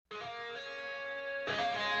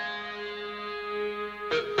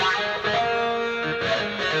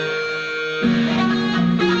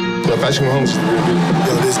Patrick Mahomes is really good.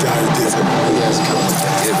 Yo, this guy is different. He has kind of like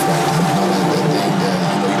that it factor. That thing that,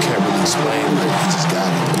 you can't really explain, but he just got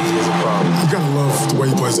it. He is a problem. You gotta love the way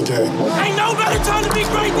he plays the game. Ain't no better time to be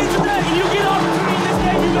great than today. You get opportunity in this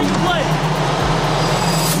game, you make a play.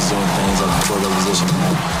 He's doing things at the quarterback position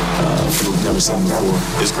we've never seen before.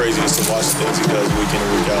 It's crazy just to watch the things he does week in and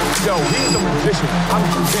week out. Yo, he's a magician. I'm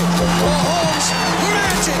convinced. Mahomes,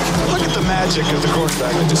 magic. Look at the magic of the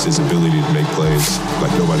quarterback. Just his ability to make plays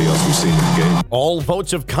like nobody else we've seen in the game. All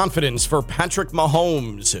votes of confidence for Patrick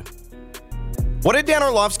Mahomes. What did Dan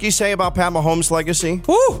Orlovsky say about Pat Mahomes' legacy?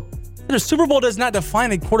 Woo! The Super Bowl does not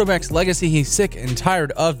define a quarterback's legacy. He's sick and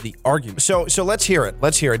tired of the argument. So let's hear it.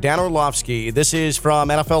 Let's hear it. Dan Orlovsky. This is from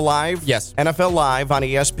NFL Live. Yes. NFL Live on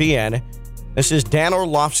ESPN. This is Dan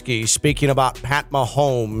Orlovsky speaking about Pat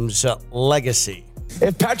Mahomes' legacy.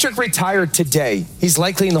 If Patrick retired today, he's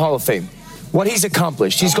likely in the Hall of Fame. What he's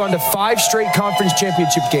accomplished, he's gone to 5 straight conference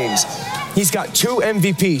championship games. He's got 2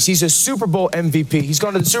 MVPs. He's a Super Bowl MVP. He's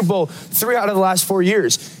gone to the Super Bowl 3 out of the last 4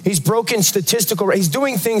 years. He's broken statistical. He's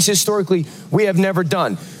doing things historically we have never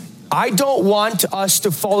done. I don't want us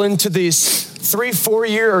to fall into this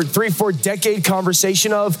 3-4 decade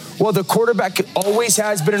conversation of, well, the quarterback always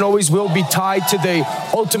has been and always will be tied to the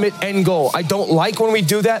ultimate end goal. I don't like when we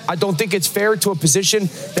do that. I don't think it's fair to a position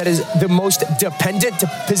that is the most dependent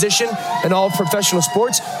position in all professional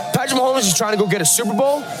sports. Patrick Mahomes is trying to go get a Super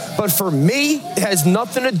Bowl, but for me, it has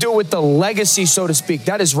nothing to do with the legacy, so to speak.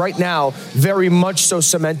 That is right now very much so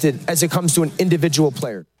cemented as it comes to an individual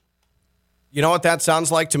player. You know what that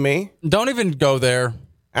sounds like to me? Don't even go there.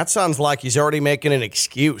 That sounds like he's already making an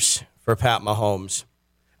excuse for Pat Mahomes.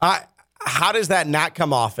 How does that not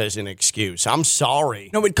come off as an excuse? I'm sorry.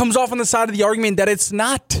 No, it comes off on the side of the argument that it's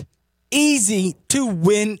not easy to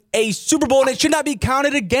win a Super Bowl, and it should not be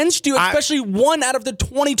counted against you, especially one out of the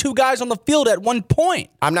 22 guys on the field at one point.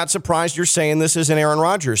 I'm not surprised you're saying this as an Aaron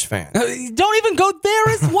Rodgers fan. Don't even go there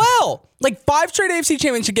as well. Like 5 straight AFC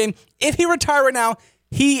Championship game. If he retired right now,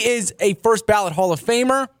 he is a first ballot Hall of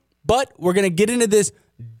Famer, but we're going to get into this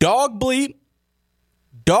dog bleep.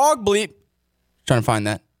 Trying to find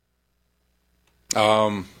that.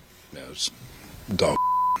 It's dog.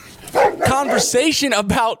 Conversation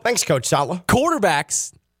about Thanks, Coach Sala.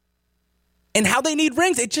 quarterbacks and how they need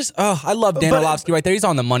rings. It just, I love Dan Orlovsky right there. He's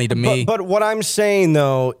on the money to me. But what I'm saying,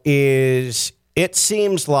 though, is it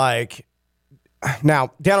seems like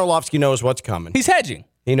now Dan Orlovsky knows what's coming. He's hedging.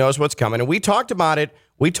 He knows what's coming. And we talked about it.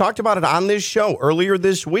 We talked about it on this show earlier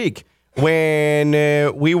this week when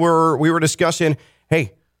we were discussing,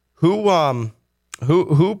 hey, who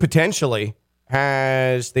potentially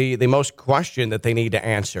has the most question that they need to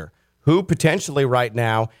answer? Who potentially right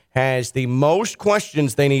now has the most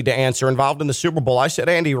questions they need to answer involved in the Super Bowl? I said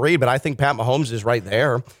Andy Reid, but I think Pat Mahomes is right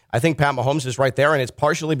there. And it's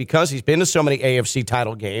partially because he's been to so many AFC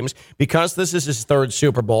title games, because this is his 3rd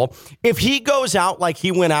Super Bowl. If he goes out like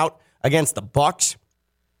he went out against the Bucs,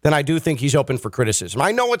 then I do think he's open for criticism.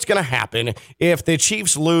 I know what's going to happen. If the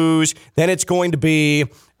Chiefs lose, then it's going to be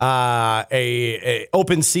a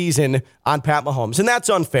open season on Pat Mahomes, and that's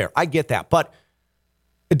unfair. I get that. But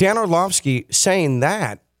Dan Orlovsky saying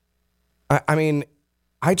that,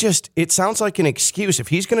 it sounds like an excuse. If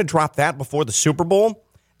he's going to drop that before the Super Bowl,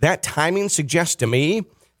 that timing suggests to me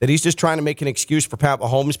that he's just trying to make an excuse for Pat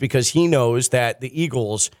Mahomes because he knows that the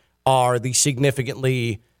Eagles are the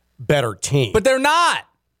significantly better team. But they're not.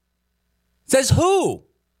 Says who?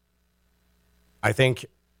 I think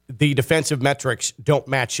the defensive metrics don't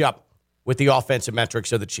match up with the offensive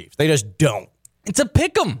metrics of the Chiefs. They just don't. It's a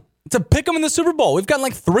pick'em. It's a pick'em in the Super Bowl. We've gotten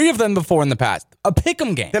like 3 of them before in the past. A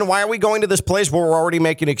pick'em game. Then why are we going to this place where we're already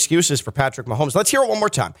making excuses for Patrick Mahomes? Let's hear it one more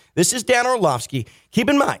time. This is Dan Orlovsky. Keep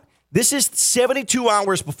in mind, this is 72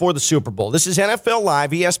 hours before the Super Bowl. This is NFL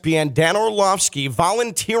Live, ESPN. Dan Orlovsky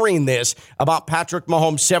volunteering this about Patrick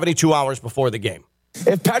Mahomes 72 hours before the game.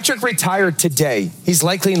 If Patrick retired today, he's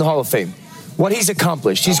likely in the Hall of Fame. What he's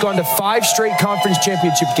accomplished, he's gone to 5 straight conference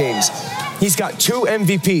championship games. He's got 2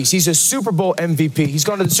 MVPs. He's a Super Bowl MVP. He's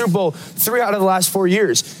gone to the Super Bowl 3 out of the last 4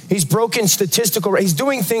 years. He's broken statistical. He's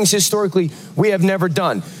doing things historically we have never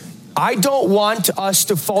done. I don't want us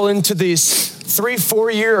to fall into this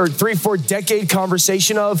 3-4 decade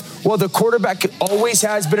conversation of, well, the quarterback always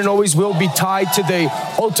has been and always will be tied to the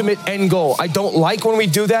ultimate end goal. I don't like when we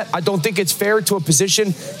do that. I don't think it's fair to a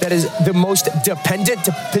position that is the most dependent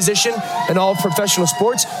position in all professional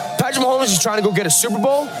sports. Patrick Mahomes is trying to go get a Super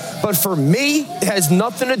Bowl, but for me, it has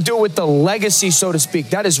nothing to do with the legacy, so to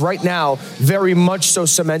speak. That is right now very much so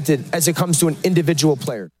cemented as it comes to an individual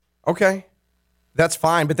player. Okay. That's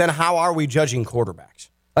fine, but then how are we judging quarterbacks?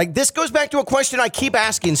 Like, this goes back to a question I keep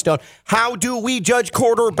asking, Stone. How do we judge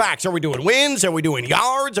quarterbacks? Are we doing wins? Are we doing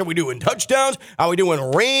yards? Are we doing touchdowns? Are we doing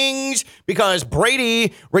rings? Because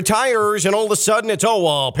Brady retires, and all of a sudden it's,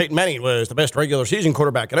 Peyton Manning was the best regular season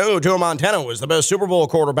quarterback, and Joe Montana was the best Super Bowl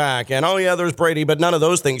quarterback, and there's Brady, but none of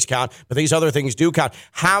those things count, but these other things do count.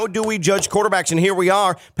 How do we judge quarterbacks? And here we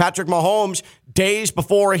are, Patrick Mahomes, days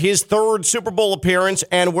before his third Super Bowl appearance,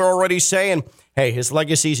 and we're already saying, hey, his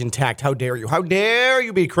legacy's intact. How dare you? How dare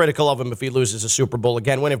you be critical of him if he loses a Super Bowl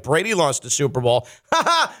again? When if Brady lost a Super Bowl, look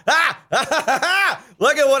at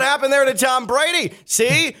what happened there to Tom Brady.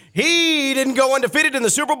 See, he didn't go undefeated in the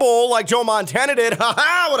Super Bowl like Joe Montana did.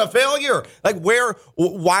 What a failure. Like,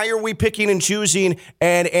 why are we picking and choosing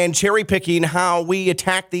and cherry picking how we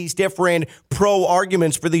attack these different pro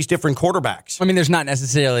arguments for these different quarterbacks? I mean, there's not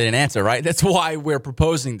necessarily an answer, right? That's why we're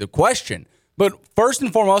proposing the question. But first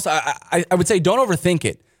and foremost, I would say don't overthink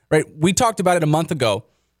it, right? We talked about it a month ago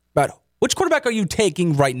about which quarterback are you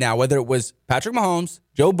taking right now, whether it was Patrick Mahomes,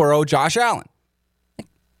 Joe Burrow, Josh Allen.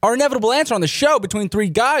 Our inevitable answer on the show between three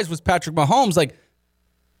guys was Patrick Mahomes. Like,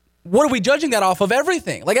 what are we judging that off of?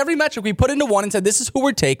 Everything. Like, every metric we put into one and said, this is who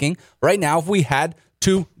we're taking right now if we had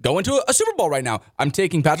to go into a Super Bowl right now. I'm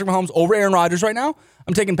taking Patrick Mahomes over Aaron Rodgers right now.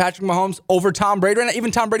 I'm taking Patrick Mahomes over Tom Brady right now.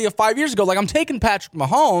 Even Tom Brady of 5 years ago. Like, I'm taking Patrick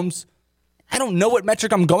Mahomes. I don't know what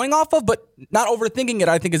metric I'm going off of, but not overthinking it,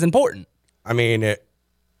 I think, is important. I mean,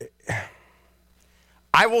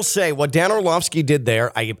 I will say what Dan Orlovsky did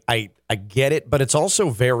there, I get it, but it's also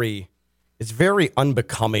very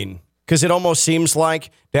unbecoming because it almost seems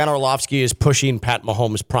like Dan Orlovsky is pushing Pat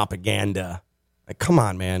Mahomes propaganda. Like, come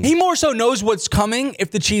on, man. He more so knows what's coming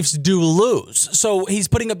if the Chiefs do lose. So he's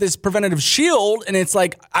putting up this preventative shield, and it's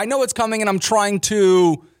like, I know what's coming, and I'm trying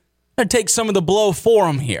to take some of the blow for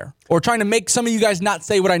him here, or trying to make some of you guys not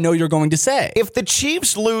say what I know you're going to say. If the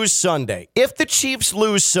Chiefs lose Sunday,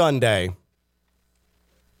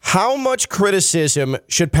 how much criticism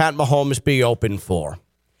should Pat Mahomes be open for?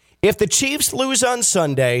 If the Chiefs lose on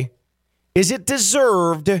Sunday, is it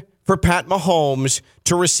deserved for Pat Mahomes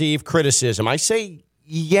to receive criticism? I say,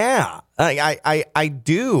 yeah, I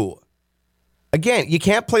do. Again, you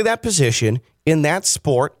can't play that position in that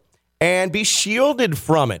sport and be shielded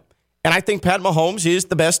from it. And I think Pat Mahomes is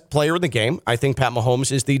the best player in the game. I think Pat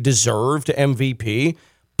Mahomes is the deserved MVP.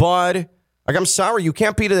 But, like, I'm sorry, you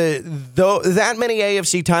can't beat that many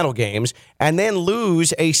AFC title games and then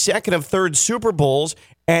lose a second of third Super Bowls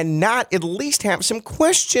and not at least have some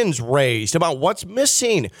questions raised about what's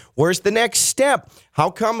missing. Where's the next step? How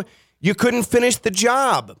come you couldn't finish the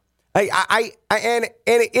job? And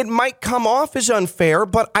it might come off as unfair,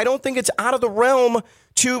 but I don't think it's out of the realm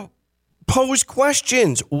to pose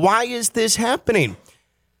questions. Why is this happening?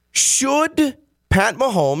 Should Pat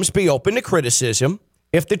Mahomes be open to criticism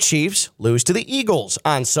if the Chiefs lose to the Eagles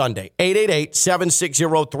on Sunday?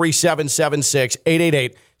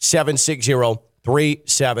 888-760-3776.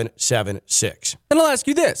 888-760-3776. And I'll ask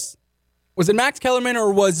you this. Was it Max Kellerman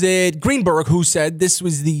or was it Greenberg who said this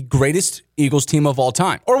was the greatest Eagles team of all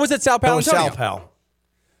time? Or was it Sal Paolantonio? Sal Pal.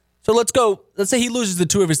 So let's go. Let's say he loses the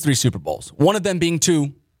two of his three Super Bowls. One of them being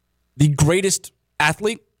to the greatest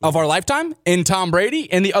athlete of our lifetime in Tom Brady,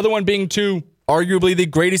 and the other one being to arguably the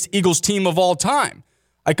greatest Eagles team of all time.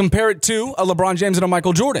 I compare it to a LeBron James and a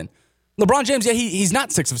Michael Jordan. LeBron James, yeah, he's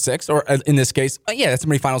not 6 of 6, or in this case, that's how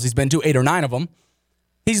many finals he's been to, 8 or 9 of them.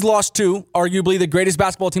 He's lost to arguably the greatest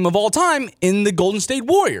basketball team of all time in the Golden State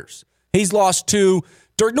Warriors. He's lost to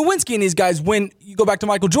Dirk Nowitzki and these guys. When you go back to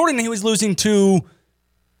Michael Jordan, he was losing to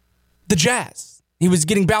the Jazz. He was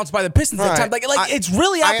getting bounced by the Pistons at the time. It's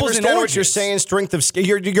really apples and oranges. I understand what you're saying. Strength of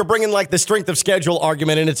you're bringing like the strength of schedule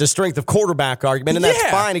argument, and it's a strength of quarterback argument, and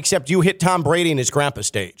that's fine. Except you hit Tom Brady in his grandpa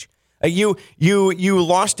stage. You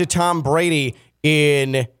lost to Tom Brady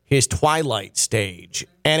in his twilight stage,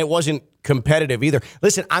 and it wasn't competitive either.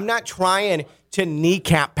 Listen, I'm not trying to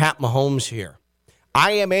kneecap Pat Mahomes here.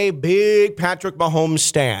 I am a big Patrick Mahomes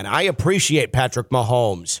stan. I appreciate Patrick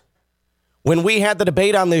Mahomes. When we had the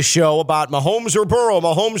debate on this show about Mahomes or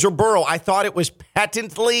Burrow, I thought it was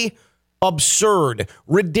patently absurd,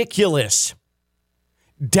 ridiculous,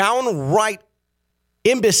 downright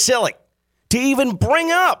imbecilic to even bring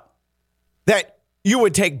up that you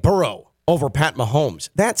would take Burrow over Pat Mahomes.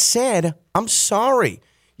 That said, I'm sorry.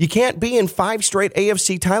 You can't be in 5 straight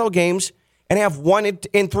AFC title games and have one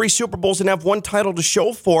in 3 Super Bowls and have one title to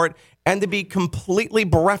show for it and to be completely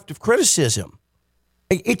bereft of criticism.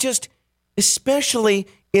 It just... Especially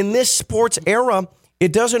in this sports era,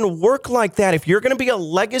 it doesn't work like that. If you're going to be a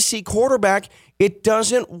legacy quarterback, it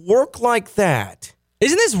doesn't work like that.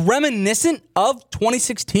 Isn't this reminiscent of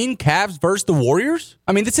 2016 Cavs versus the Warriors?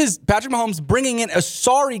 I mean, this is Patrick Mahomes bringing in a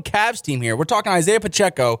sorry Cavs team here. We're talking Isaiah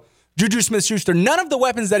Pacheco, Juju Smith-Schuster, none of the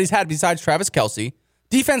weapons that he's had besides Travis Kelce.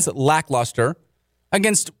 Defense lackluster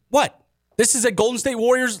against what? This is a Golden State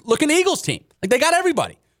Warriors-looking Eagles team. Like, they got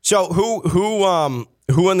everybody. So who on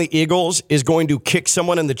the Eagles is going to kick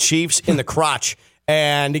someone in the Chiefs in the crotch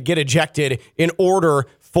and get ejected in order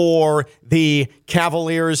for the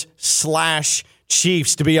Cavaliers /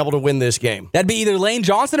 Chiefs to be able to win this game? That'd be either Lane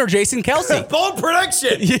Johnson or Jason Kelce. Bold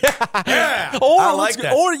prediction. Yeah. Or, I like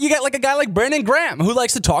that. Or you get like a guy like Brandon Graham who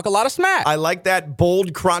likes to talk a lot of smack. I like that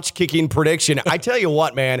bold crotch-kicking prediction. I tell you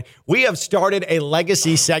what, man, we have started a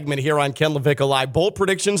legacy segment here on Ken LaVicka Live. Bold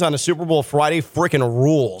predictions on a Super Bowl Friday freaking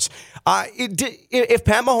rules. If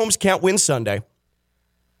Pat Mahomes can't win Sunday,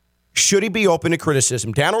 should he be open to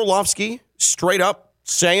criticism? Dan Orlovsky straight up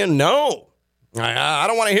saying no. I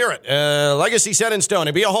don't want to hear it. Legacy set in stone.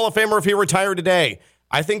 He'd be a Hall of Famer if he retired today.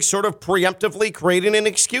 I think sort of preemptively creating an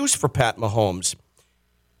excuse for Pat Mahomes.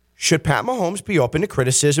 Should Pat Mahomes be open to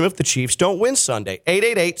criticism if the Chiefs don't win Sunday?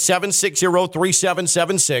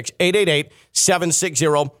 888-760-3776.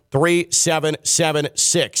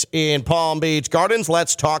 888-760-3776. In Palm Beach Gardens,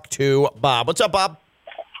 let's talk to Bob. What's up, Bob?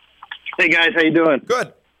 Hey, guys. How you doing?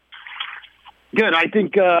 Good. Good. I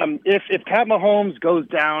think if Pat Mahomes goes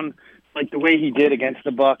down like the way he did against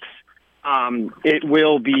the Bucks, it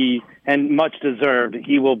will be, and much deserved,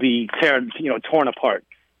 he will be torn apart.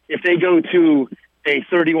 If they go to a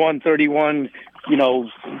 31-31,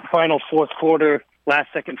 final fourth quarter, last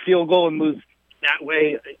second field goal and lose that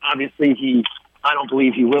way, obviously I don't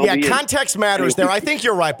believe he will. Yeah, context matters there. I think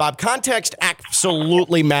you're right, Bob. Context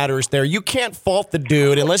absolutely matters there. You can't fault the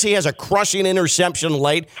dude unless he has a crushing interception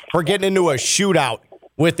late for getting into a shootout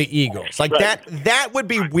with the Eagles. Like, right. That would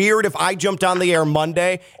be weird if I jumped on the air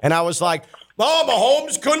Monday and I was like, oh,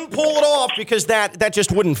 Mahomes couldn't pull it off, because that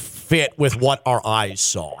just wouldn't fit with what our eyes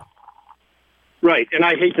saw. Right, and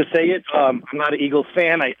I hate to say it, I'm not an Eagles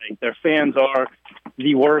fan. I think their fans are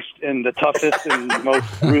the worst and the toughest and most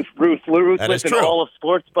ruthless in all of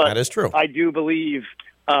sports. But that is true. I do believe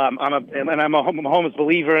I'm a Mahomes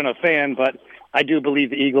believer and a fan, but I do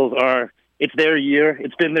believe the Eagles it's their year.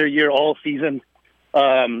 It's been their year all season.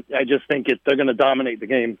 I just think they're going to dominate the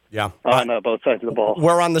game on both sides of the ball.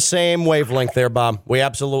 We're on the same wavelength there, Bob. We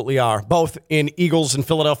absolutely are. Both in Eagles and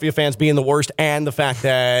Philadelphia fans being the worst, and the fact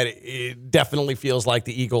that it definitely feels like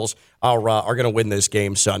the Eagles are going to win this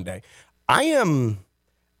game Sunday. I'm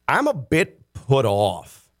a bit put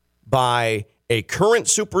off by a current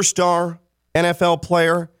superstar NFL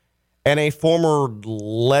player and a former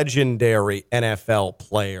legendary NFL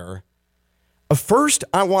player. First,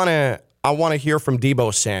 I want to hear from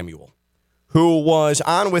Deebo Samuel, who was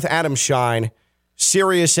on with Adam Shine,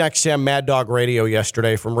 Sirius XM Mad Dog Radio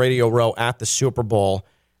yesterday from Radio Row at the Super Bowl.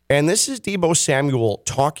 And this is Deebo Samuel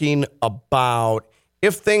talking about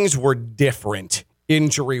if things were different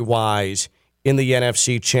injury-wise in the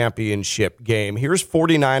NFC Championship game. Here's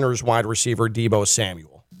 49ers wide receiver Deebo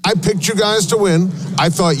Samuel. I picked you guys to win. I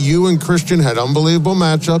thought you and Christian had unbelievable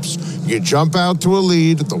matchups. You jump out to a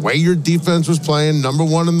lead. The way your defense was playing, number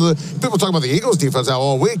one in the... People talk about the Eagles' defense out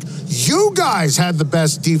all week. You guys had the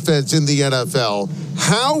best defense in the NFL.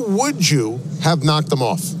 How would you have knocked them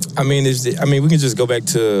off? I mean, we can just go back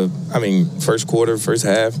to, first quarter, first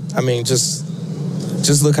half.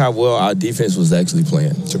 Just look how well our defense was actually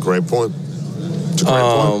playing. It's a great point.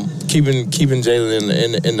 Keeping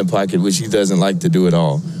Jalen in the pocket, which he doesn't like to do at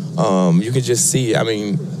all. You can just see.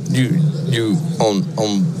 You on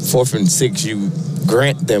 4th and 6, you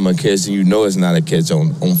grant them a catch, and you know it's not a catch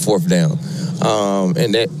on 4th down,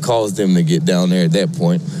 and that caused them to get down there at that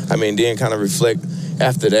point. Then kind of reflect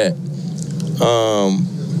after that.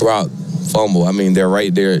 Brock fumble. They're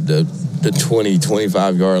right there at the 20,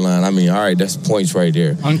 25-yard line. All right, that's points right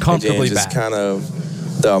there. Uncomfortably just bad. Kind of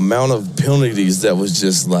the amount of penalties that was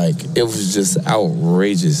just it was just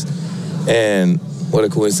outrageous. And what a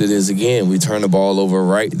coincidence again. We turn the ball over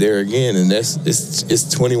right there again, and it's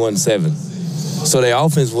 21-7. So the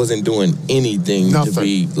offense wasn't doing anything to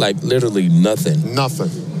be literally nothing.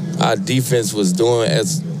 Nothing. Our defense was doing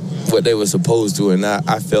as what they were supposed to, and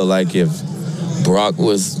I felt like if Brock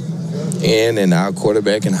was in and our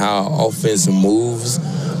quarterback and how our offense moves,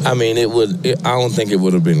 I don't think it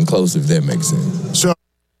would have been close, if that makes sense. So,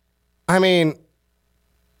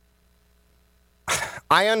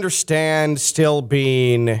 I understand still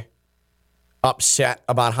being upset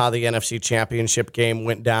about how the NFC Championship game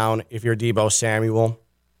went down if you're Deebo Samuel.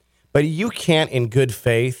 But you can't, in good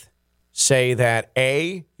faith, say that,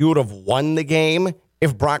 A, you would have won the game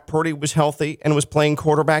if Brock Purdy was healthy and was playing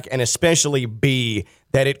quarterback, and especially B,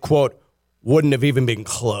 that it, quote, wouldn't have even been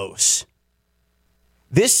close.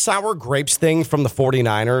 This sour grapes thing from the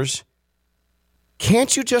 49ers,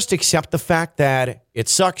 can't you just accept the fact that it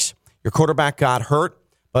sucks, your quarterback got hurt,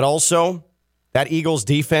 but also that Eagles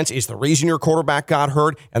defense is the reason your quarterback got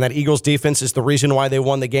hurt, and that Eagles defense is the reason why they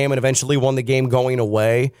won the game and eventually won the game going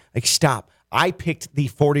away? Like, stop. I picked the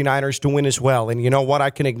 49ers to win as well, and you know what? I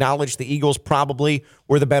can acknowledge the Eagles probably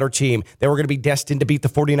were the better team. They were going to be destined to beat the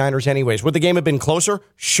 49ers anyways. Would the game have been closer?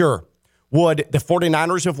 Sure. Would the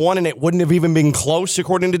 49ers have won and it wouldn't have even been close,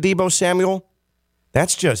 according to Deebo Samuel?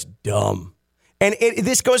 That's just dumb. And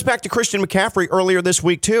this goes back to Christian McCaffrey earlier this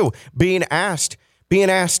week, too, being asked,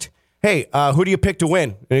 hey, who do you pick to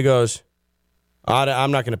win? And he goes,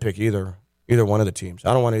 I'm not going to pick either one of the teams.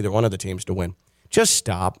 I don't want either one of the teams to win. Just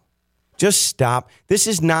stop. Just stop. This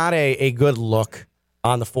is not a good look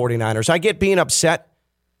on the 49ers. I get being upset,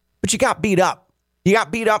 but you got beat up. You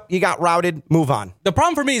got beat up, you got routed, move on. The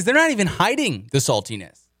problem for me is they're not even hiding the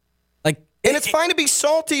saltiness. And it's fine to be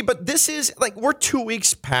salty, but this is, we're 2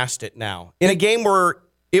 weeks past it now. In a game where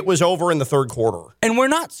it was over in the third quarter. And we're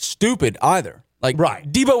not stupid either.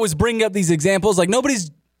 Right. Debo was bringing up these examples. Nobody's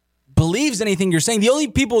believes anything you're saying. The only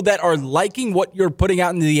people that are liking what you're putting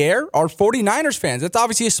out into the air are 49ers fans. That's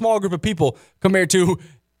obviously a small group of people compared to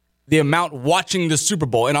the amount watching the Super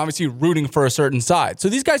Bowl and obviously rooting for a certain side. So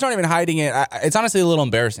these guys aren't even hiding it. It's honestly a little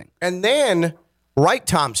embarrassing. And then Wright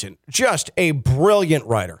Thompson, just a brilliant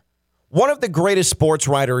writer, one of the greatest sports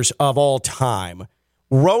writers of all time,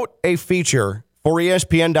 wrote a feature for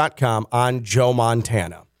ESPN.com on Joe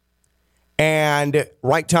Montana. And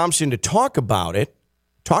Wright Thompson, to talk about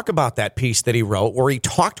that piece that he wrote, where he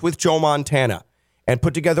talked with Joe Montana and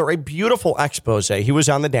put together a beautiful expose. He was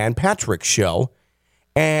on the Dan Patrick Show.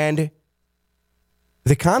 And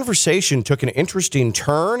the conversation took an interesting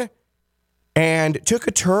turn and took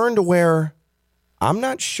a turn to where I'm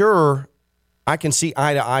not sure I can see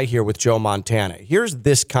eye to eye here with Joe Montana. Here's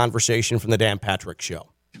this conversation from the Dan Patrick Show.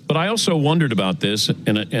 But I also wondered about this,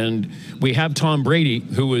 and we have Tom Brady,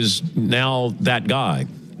 who is now that guy.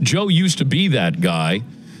 Joe used to be that guy.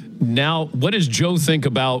 Now, what does Joe think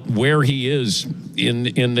about where he is in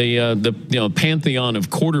the pantheon of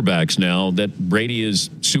quarterbacks now that Brady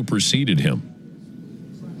has superseded him?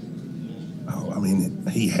 Oh, I mean,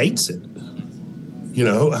 he hates it.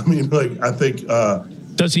 I think.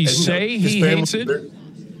 Does he say he hates it?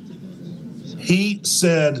 He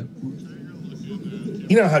said,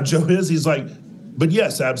 you know how Joe is. He's like, but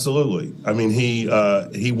yes, absolutely. I mean, he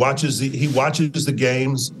watches the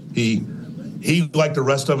games. He, like the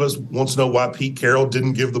rest of us, wants to know why Pete Carroll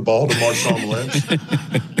didn't give the ball to Marshawn Lynch.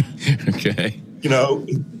 Okay.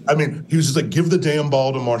 He was just like, give the damn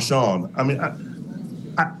ball to Marshawn.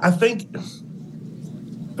 I think,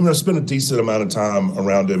 I spent a decent amount of time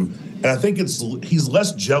around him, and I think he's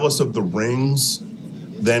less jealous of the rings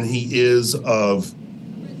than he is of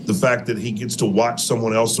the fact that he gets to watch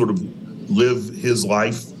someone else sort of live his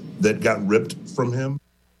life that got ripped from him.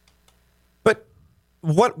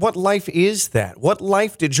 What life is that? What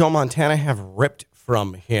life did Joe Montana have ripped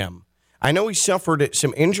from him? I know he suffered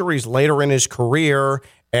some injuries later in his career,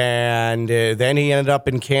 and then he ended up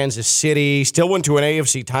in Kansas City, still went to an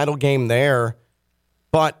AFC title game there.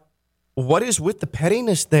 But what is with the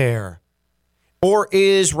pettiness there? Or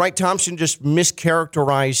is Wright Thompson just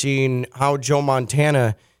mischaracterizing how Joe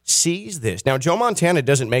Montana sees this? Now, Joe Montana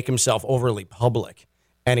doesn't make himself overly public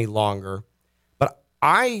any longer, but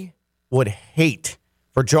I would hate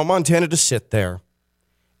for Joe Montana to sit there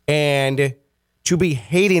and to be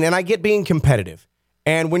hating, and I get being competitive.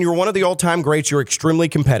 And when you're one of the all-time greats, you're extremely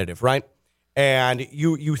competitive, right? And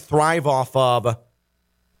you thrive off of,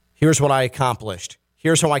 here's what I accomplished.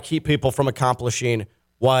 Here's how I keep people from accomplishing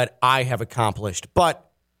what I have accomplished.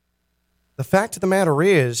 But the fact of the matter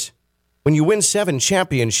is, when you win 7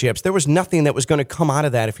 championships, there was nothing that was going to come out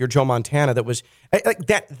of that if you're Joe Montana. That was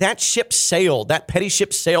that ship sailed. That petty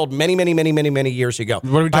ship sailed many, many, many, many, many years ago.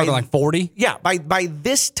 What are we talking, like 40? Yeah. By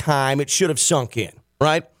this time, it should have sunk in,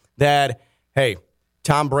 right? That, hey,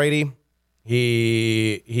 Tom Brady,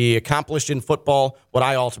 he accomplished in football what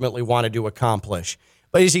I ultimately wanted to accomplish.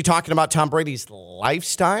 But is he talking about Tom Brady's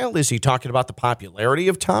lifestyle? Is he talking about the popularity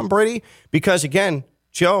of Tom Brady? Because, again,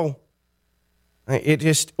 Joe,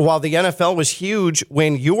 while the NFL was huge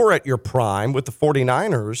when you were at your prime with the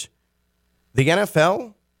 49ers, the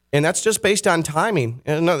NFL, and that's just based on timing,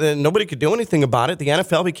 and nobody could do anything about it. The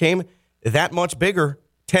NFL became that much bigger,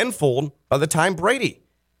 tenfold, by the time Brady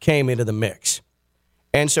came into the mix.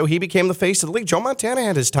 And so he became the face of the league. Joe Montana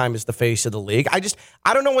had his time as the face of the league. I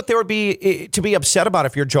don't know what there would be to be upset about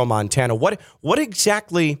if you're Joe Montana. What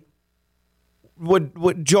exactly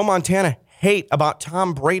would Joe Montana hate about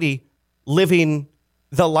Tom Brady living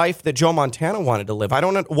the life that Joe Montana wanted to live? I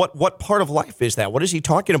don't know what part of life is that. What is he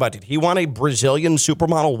talking about? Did he want a Brazilian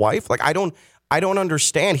supermodel wife? Like I don't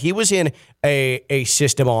understand. He was in a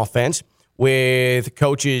system offense with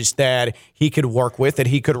coaches that he could work with, that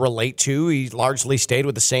he could relate to. He largely stayed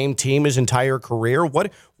with the same team his entire career.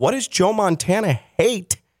 What does Joe Montana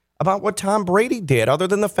hate about what Tom Brady did, other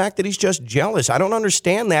than the fact that he's just jealous? I don't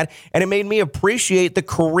understand that, and it made me appreciate the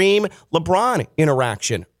Kareem-LeBron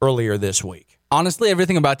interaction earlier this week. Honestly,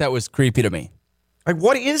 everything about that was creepy to me. Like,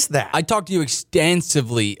 what is that? I talked to you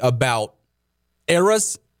extensively about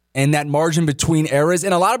eras and that margin between eras,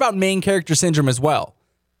 and a lot about main character syndrome as well.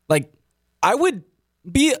 Like, I would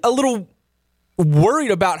be a little worried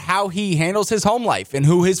about how he handles his home life and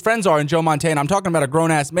who his friends are in Joe Montana. I'm talking about a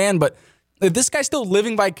grown-ass man, but if this guy's still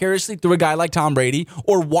living vicariously through a guy like Tom Brady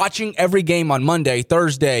or watching every game on Monday,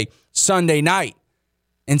 Thursday, Sunday night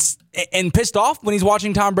and pissed off when he's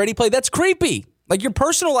watching Tom Brady play, that's creepy. Like, your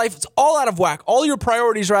personal life is all out of whack. All your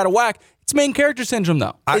priorities are out of whack. It's main character syndrome,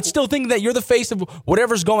 though. It's still thinking that you're the face of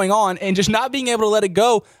whatever's going on and just not being able to let it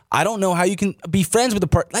go. I don't know how you can be friends with the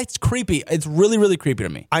person. That's creepy. It's really, really creepy to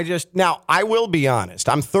me. Now, I will be honest.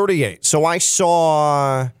 I'm 38, so I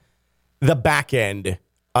saw the back end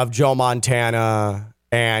of Joe Montana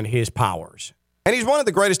and his powers. And he's one of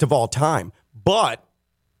the greatest of all time. But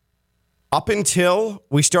up until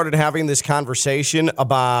we started having this conversation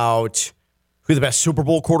about who the best Super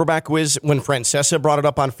Bowl quarterback was, when Francesa brought it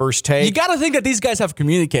up on First Take. You got to think that these guys have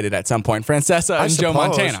communicated at some point, Francesa and Joe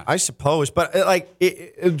Montana. I suppose. But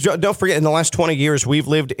don't forget, in the last 20 years, we've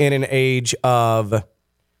lived in an age of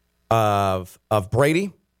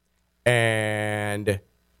Brady and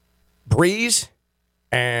Breeze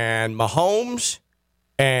and Mahomes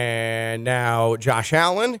and now Josh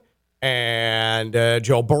Allen and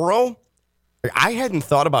Joe Burrow. I hadn't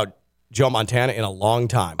thought about Joe Montana in a long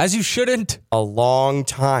time. As you shouldn't. A long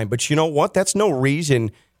time. But you know what? That's no reason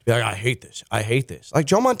to be like, I hate this. I hate this. Like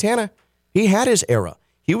Joe Montana, he had his era.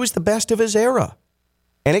 He was the best of his era.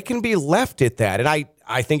 And it can be left at that. And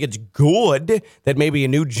I think it's good that maybe a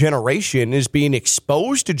new generation is being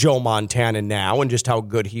exposed to Joe Montana now and just how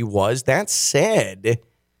good he was. That said,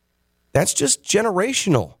 that's just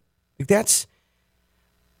generational.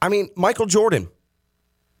 Michael Jordan.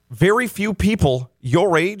 Very few people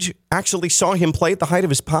your age actually saw him play at the height of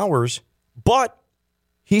his powers, but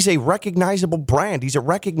he's a recognizable brand. He's a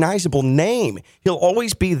recognizable name. He'll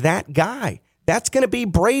always be that guy. That's going to be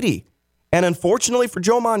Brady. And unfortunately for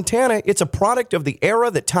Joe Montana, it's a product of the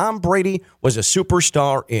era that Tom Brady was a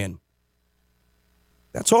superstar in.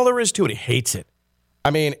 That's all there is to it. He hates it.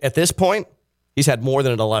 I mean, at this point, he's had more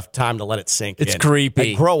than enough time to let it sink in. It's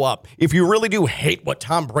creepy. Like, grow up. If you really do hate what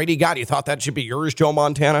Tom Brady got, you thought that should be yours, Joe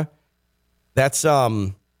Montana? That's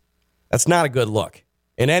not a good look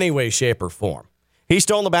in any way, shape, or form. He's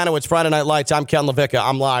Stone Labano. It's Friday Night Lights. I'm Ken LaVicka.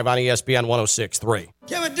 I'm live on ESPN 106.3.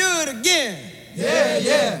 Can we do it again? Yeah,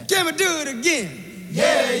 yeah. Can we do it again?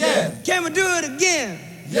 Yeah, yeah. Can we do it again?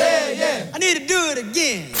 Yeah, yeah. I need to do it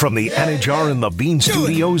again. From the Anajar and Levine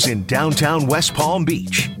Studios in downtown West Palm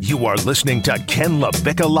Beach, you are listening to Ken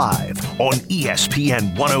LaVicka Live on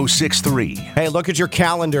ESPN 106.3. Hey, look at your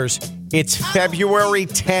calendars. It's February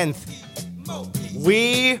 10th.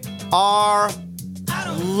 We are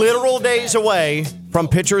literal days away from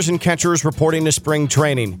pitchers and catchers reporting to spring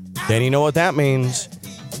training. Then you know what that means.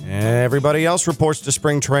 Everybody else reports to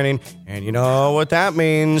spring training, and you know what that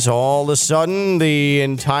means. All of a sudden, the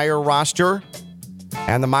entire roster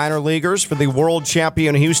and the minor leaguers for the world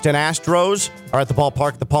champion Houston Astros are at the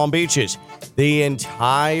ballpark at the Palm Beaches. The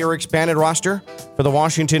entire expanded roster for the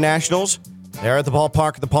Washington Nationals, they're at the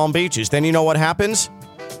ballpark at the Palm Beaches. Then you know what happens?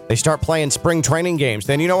 They start playing spring training games.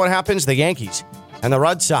 Then you know what happens? The Yankees and the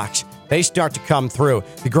Red Sox, they start to come through.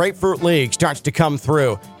 The Grapefruit League starts to come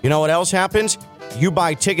through. You know what else happens? You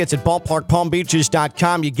buy tickets at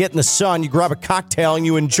ballparkpalmbeaches.com. You get in the sun, you grab a cocktail, and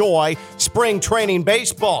you enjoy spring training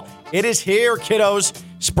baseball. It is here, kiddos.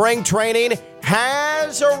 Spring training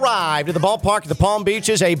has arrived at the ballpark at the Palm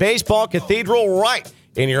Beaches, a baseball cathedral right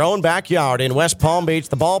in your own backyard in West Palm Beach,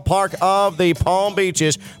 the ballpark of the Palm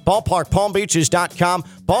Beaches. Ballparkpalmbeaches.com.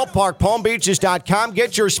 Ballparkpalmbeaches.com.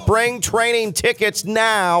 Get your spring training tickets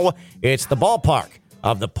now. It's the ballpark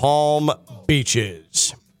of the Palm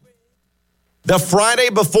Beaches. The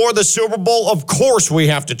Friday before the Super Bowl, of course, we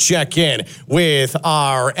have to check in with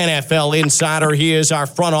our NFL insider. He is our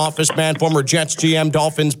front office man, former Jets GM,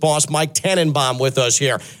 Dolphins boss, Mike Tannenbaum, with us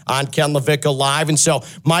here on Ken LaVicka Live. And so,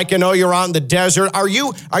 Mike, I know you're out in the desert. Are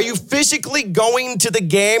you physically going to the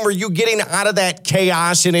game? Or are you getting out of that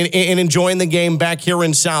chaos and enjoying the game back here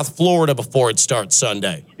in South Florida before it starts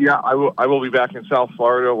Sunday? Yeah, I will be back in South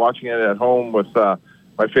Florida watching it at home with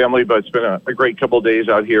my family, but it's been a great couple of days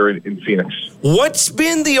out here in Phoenix. What's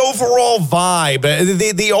been the overall vibe,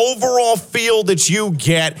 the overall feel that you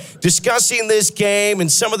get discussing this game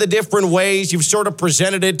and some of the different ways you've sort of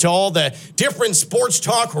presented it to all the different sports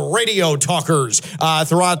talk radio talkers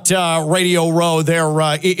throughout Radio Row there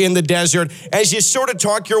in the desert? As you sort of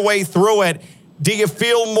talk your way through it, do you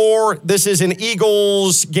feel more this is an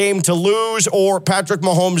Eagles game to lose, or Patrick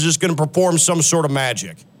Mahomes is going to perform some sort of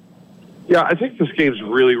magic? Yeah, I think this game's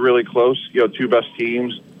really, really close. Two best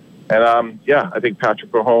teams. And, I think Patrick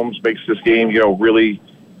Mahomes makes this game, really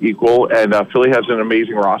equal. And Philly has an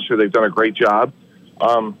amazing roster. They've done a great job.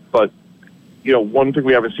 But one thing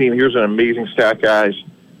we haven't seen, here's an amazing stat, guys.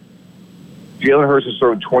 Jalen Hurts has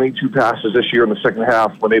thrown 22 passes this year in the second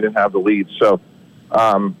half when they didn't have the lead. So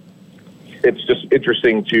it's just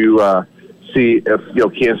interesting to see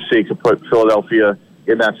if, Kansas City could put Philadelphia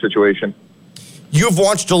in that situation. You've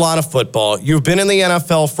watched a lot of football. You've been in the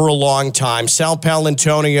NFL for a long time. Sal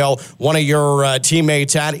Paolantonio, one of your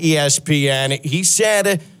teammates at ESPN, he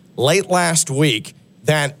said late last week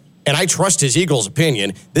that, and I trust his Eagles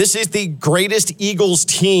opinion, this is the greatest Eagles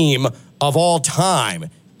team of all time.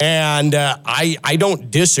 And I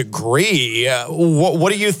don't disagree.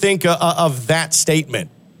 What do you think of that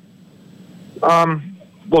statement?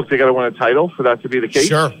 Look, they got to win a title for that to be the case.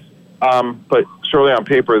 Sure. But surely on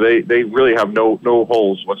paper, they really have no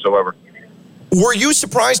holes whatsoever. Were you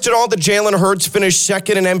surprised at all that Jalen Hurts finished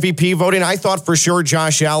second in MVP voting? I thought for sure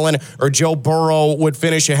Josh Allen or Joe Burrow would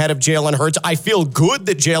finish ahead of Jalen Hurts. I feel good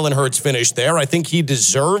that Jalen Hurts finished there. I think he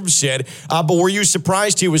deserves it. But were you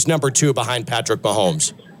surprised he was number 2 behind Patrick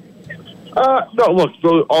Mahomes? No, look,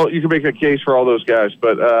 you can make a case for all those guys.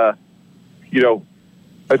 But,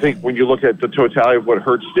 I think when you look at the totality of what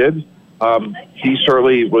Hurts did, he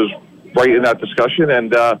certainly was right in that discussion,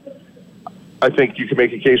 and I think you can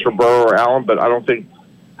make a case for Burrow or Allen, but I don't think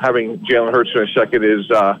having Jalen Hurts finish second is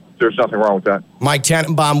there's nothing wrong with that. Mike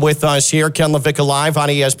Tannenbaum with us here, Ken LaVicka Live on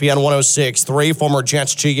ESPN 106.3, former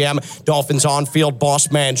Jets GM, Dolphins on-field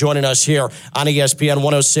boss man joining us here on ESPN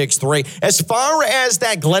 106.3. As far as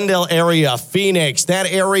that Glendale area, Phoenix, that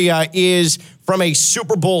area is from a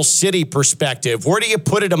Super Bowl city perspective. Where do you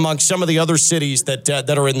put it amongst some of the other cities that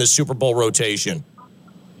are in the Super Bowl rotation?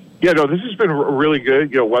 Yeah, no, this has been really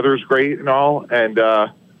good. Weather's great and all, and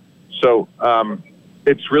so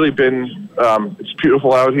it's really been it's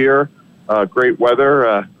beautiful out here. Great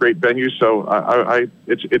weather, great venue. So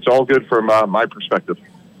it's all good from my perspective.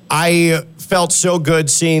 I felt so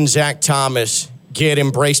good seeing Zach Thomas get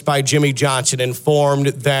embraced by Jimmy Johnson, informed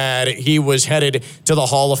that he was headed to the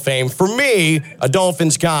Hall of Fame. For me, a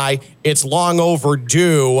Dolphins guy, it's long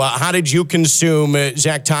overdue. How did you consume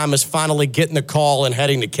Zach Thomas finally getting the call and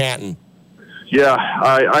heading to Canton? Yeah,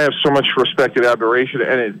 I have so much respect and admiration,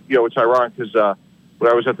 and it's ironic because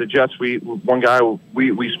when I was at the Jets, one guy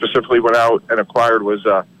we specifically went out and acquired was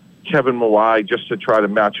Kevin Mawai, just to try to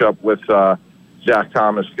match up with Zach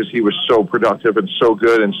Thomas, because he was so productive and so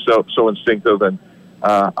good and so instinctive. And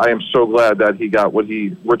I am so glad that he got what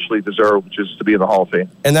he richly deserved, which is to be in the Hall of Fame.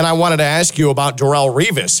 And then I wanted to ask you about Darrelle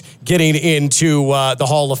Revis getting into the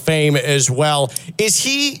Hall of Fame as well. Is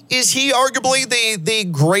he arguably the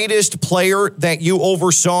greatest player that you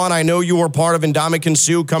oversaw? And I know you were part of Ndamukong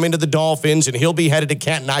Suh coming to the Dolphins, and he'll be headed to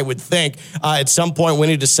Canton, I would think, at some point when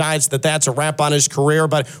he decides that that's a wrap on his career.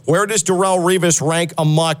 But where does Darrelle Revis rank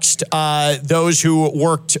amongst those who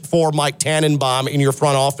worked for Mike Tannenbaum in your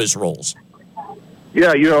front office roles?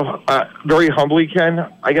 Yeah, very humbly, Ken,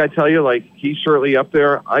 I got to tell you, he's certainly up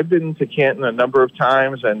there. I've been to Canton a number of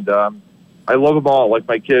times, and I love them all, like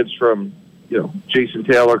my kids from, Jason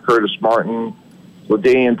Taylor, Curtis Martin,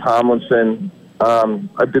 LaDainian Tomlinson.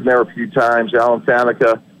 I've been there a few times, Alan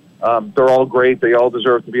Faneca. They're all great. They all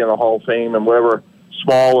deserve to be in the Hall of Fame, and whatever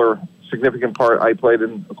small or significant part I played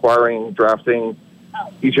in acquiring, drafting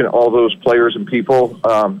each and all those players and people,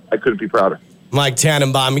 I couldn't be prouder. Mike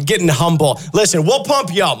Tannenbaum, getting humble. Listen, we'll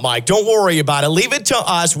pump you up, Mike. Don't worry about it. Leave it to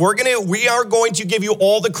us. We are going to give you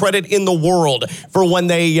all the credit in the world for when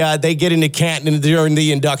they get into Canton during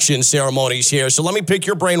the induction ceremonies here. So let me pick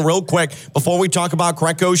your brain real quick before we talk about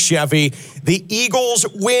Greco Chevy. The Eagles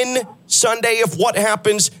win Sunday if what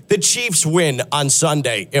happens? The Chiefs win on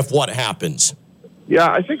Sunday if what happens? Yeah,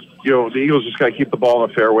 I think, the Eagles just got to keep the ball in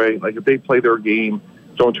the fairway. Like, if they play their game,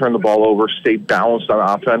 don't turn the ball over, stay balanced on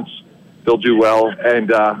offense, they'll do well.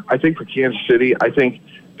 And I think for Kansas City, I think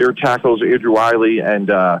their tackles, Andrew Wiley and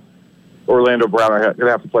Orlando Brown, are going to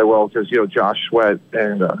have to play well because, Josh Sweat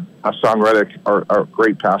and Hassan Reddick are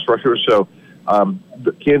great pass rushers. So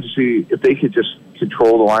Kansas City, if they could just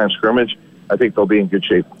control the line of scrimmage, I think they'll be in good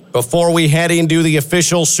shape. Before we head into the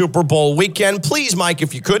official Super Bowl weekend, please, Mike,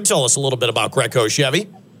 if you could tell us a little bit about Greco Chevy.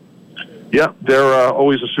 Yeah, they're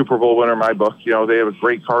always a Super Bowl winner in my book. They have a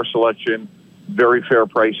great car selection, very fair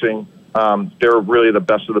pricing. They're really the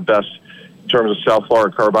best of the best in terms of South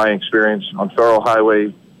Florida car buying experience on Federal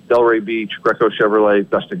Highway, Delray Beach, Greco Chevrolet,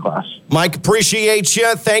 best in class. Mike, appreciate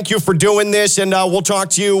you. Thank you for doing this, and we'll talk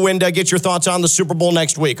to you and get your thoughts on the Super Bowl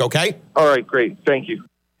next week, okay? All right, great. Thank you.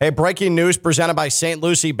 Hey, breaking news presented by St.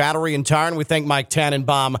 Lucie Battery and Tire, and we thank Mike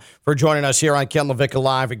Tannenbaum for joining us here on Ken LaVicka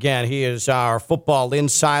Live again. He is our football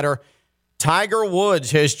insider. Tiger Woods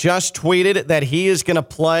has just tweeted that he is going to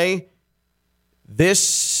play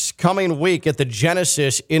this coming week at the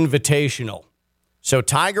Genesis Invitational. So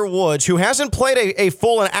Tiger Woods, who hasn't played a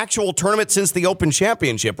full and actual tournament since the Open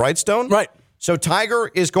Championship, right, Stone? Right. So Tiger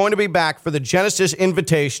is going to be back for the Genesis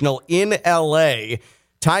Invitational in L.A.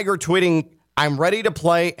 Tiger tweeting, "I'm ready to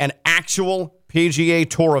play an actual PGA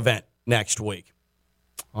Tour event next week."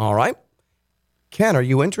 All right. Ken, are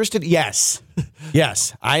you interested? Yes.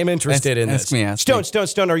 Yes, I am interested in this.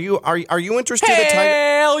 Stone, are you interested in Tiger?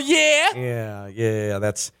 Hell yeah. Yeah,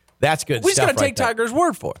 that's good We just stuff got to take Tiger's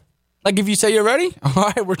word for it. Like, if you say you're ready, all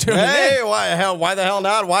right, we're tuning in. Hey, why the hell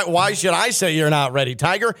not? Why should I say you're not ready?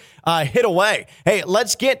 Tiger, hit away. Hey,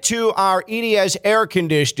 let's get to our EDS air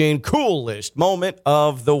conditioning coolest moment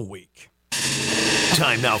of the week.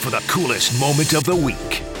 Time now for the coolest moment of the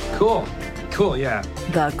week. Cool, yeah.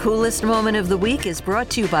 The coolest moment of the week is brought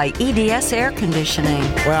to you by EDS Air Conditioning.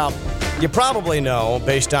 Well, you probably know,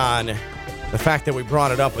 based on the fact that we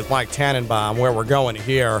brought it up with Mike Tannenbaum, where we're going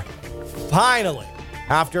here. Finally,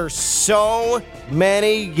 after so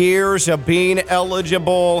many years of being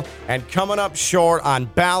eligible and coming up short on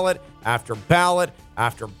ballot after ballot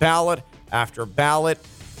after ballot after ballot,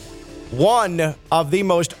 one of the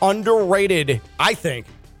most underrated, I think,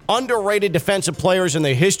 underrated defensive players in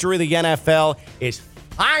the history of the NFL is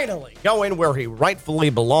finally going where he rightfully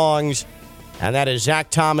belongs, and that is Zach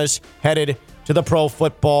Thomas, headed to the Pro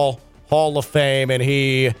Football Hall of Fame, and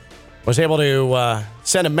he was able to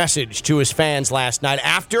send a message to his fans last night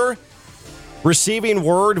after receiving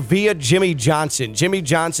word via Jimmy Johnson. Jimmy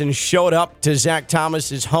Johnson showed up to Zach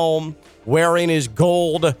Thomas's home wearing his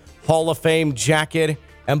gold Hall of Fame jacket,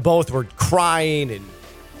 and both were crying and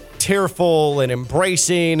tearful and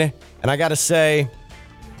embracing. And I got to say,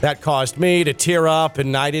 that caused me to tear up,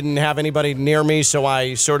 and I didn't have anybody near me, so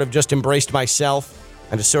I sort of just embraced myself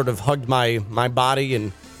and just sort of hugged my body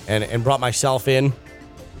and brought myself in.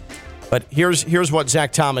 But here's what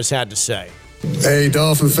Zach Thomas had to say. Hey,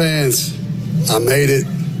 Dolphin fans, I made it.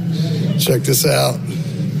 Check this out.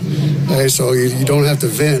 Hey, so you don't have to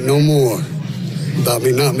vent no more about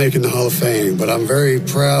me not making the Hall of Fame, but I'm very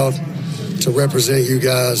proud to represent you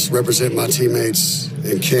guys, represent my teammates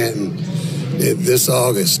in Canton this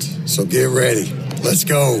August. So get ready. Let's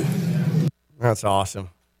go. That's awesome.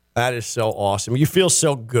 That is so awesome. You feel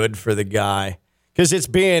so good for the guy because it's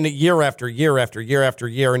been year after year after year after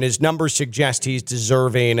year, and his numbers suggest he's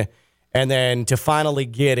deserving. And then to finally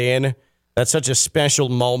get in, that's such a special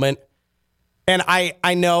moment. And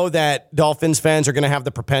I know that Dolphins fans are going to have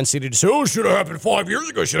the propensity to say, oh, it should have happened 5 years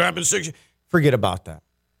ago, should have happened 6 years. Forget about that.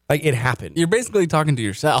 Like, it happened. You're basically talking to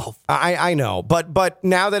yourself. I know, but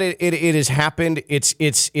now that it has happened,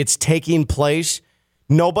 it's taking place.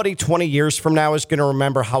 Nobody 20 years from now is going to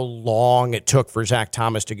remember how long it took for Zach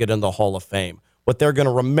Thomas to get in the Hall of Fame. What they're going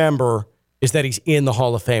to remember is that he's in the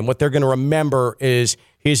Hall of Fame. What they're going to remember is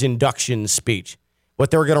his induction speech. What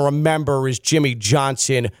they're going to remember is Jimmy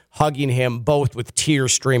Johnson hugging him, both with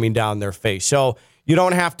tears streaming down their face. So you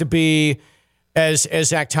don't have to be, as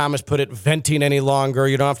Zach Thomas put it, venting any longer.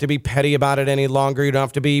 You don't have to be petty about it any longer. You don't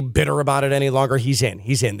have to be bitter about it any longer. He's in.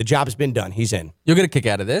 He's in. The job has been done. He's in. You'll get a kick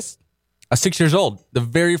out of this. I was 6 years old. The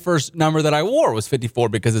very first number that I wore was 54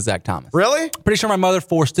 because of Zach Thomas. Really? Pretty sure my mother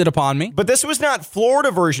forced it upon me. But this was not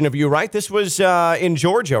Florida version of you, right? This was in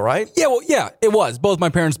Georgia, right? Yeah, it was. Both my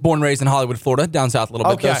parents born and raised in Hollywood, Florida, down south a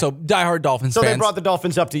little bit. Okay. So diehard Dolphins So fans. they brought the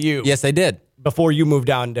Dolphins up to you. Yes, they did. Before you moved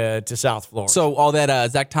down to South Florida. So all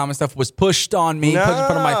that Zach Thomas stuff was pushed on me, put in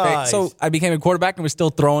front of my face. So I became a quarterback and was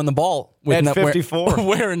still throwing the ball with At 54.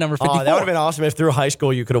 Wearing number 54. Oh, that would have been awesome if through high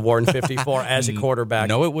school you could have worn 54 as a quarterback.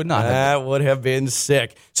 No, it would not. That would have been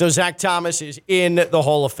sick. So Zach Thomas is in the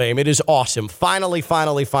Hall of Fame. It is awesome. Finally.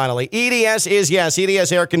 EDS is yes.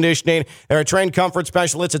 EDS Air Conditioning. They're a trained comfort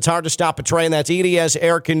specialist. It's hard to stop a train. That's EDS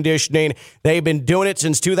Air Conditioning. They've been doing it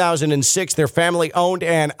since 2006. They're family owned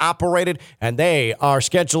and operated, and they are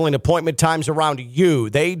scheduling appointment times around you.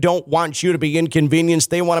 They don't want you to be inconvenienced.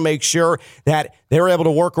 They want to make sure that they're able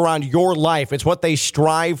to work around your life. It's what they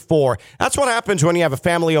strive for. That's what happens when you have a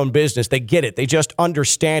family-owned business. They get it. They just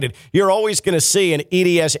understand it. You're always going to see an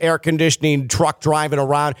EDS air conditioning truck driving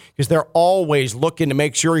around because they're always looking to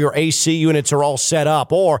make sure your AC units are all set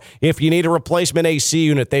up. Or if you need a replacement AC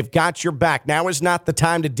unit, they've got your back. Now is not the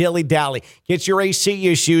time to dilly-dally. Get your AC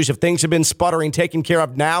issues, if things have been sputtering, taken care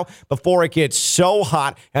of now before it gets so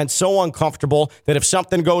hot and so uncomfortable that if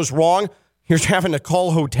something goes wrong, you're having to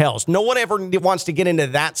call hotels. No one ever wants to get into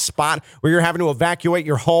that spot where you're having to evacuate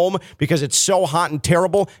your home because it's so hot and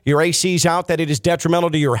terrible, your AC's out, that it is detrimental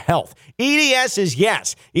to your health. EDS is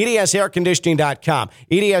yes. EDSairconditioning.com.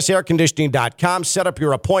 EDSairconditioning.com. Set up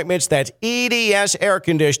your appointments. That's EDS Air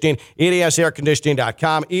Conditioning.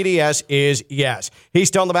 EDSairconditioning.com. EDS is yes. He's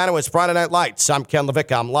Stone the Man. It's Friday Night Lights. I'm Ken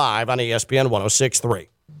LaVicka. I'm live on ESPN 106.3.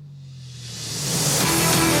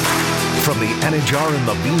 From the Anajar and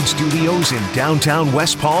Levine Studios in downtown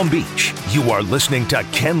West Palm Beach, you are listening to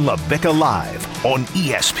Ken LaVicka Live on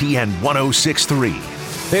ESPN 106.3.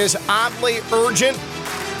 This oddly urgent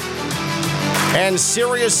and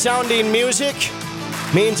serious sounding music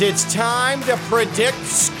means it's time to predict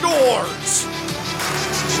scores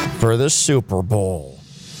for the Super Bowl.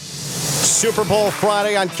 Super Bowl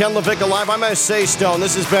Friday on Ken LaVicka Live. I must say, Stone,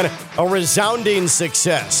 this has been a resounding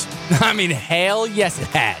success. I mean, hell yes, it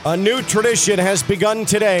has. A new tradition has begun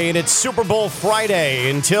today, and it's Super Bowl Friday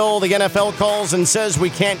until the NFL calls and says we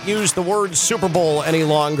can't use the word Super Bowl any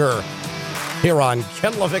longer here on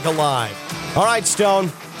Ken LaVicka Live. All right,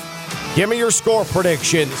 Stone, give me your score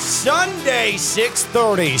prediction. Sunday,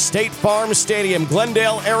 6:30, State Farm Stadium,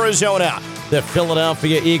 Glendale, Arizona. The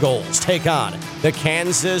Philadelphia Eagles take on the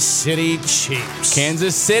Kansas City Chiefs.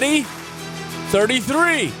 Kansas City,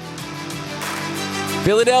 33.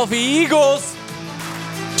 Philadelphia Eagles,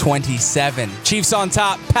 27. Chiefs on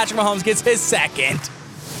top. Patrick Mahomes gets his second.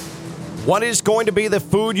 What is going to be the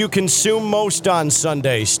food you consume most on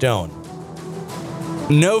Sunday, Stone?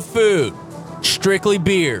 No food. Strictly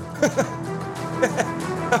beer.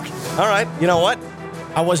 All right. You know what?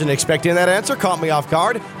 I wasn't expecting that answer. Caught me off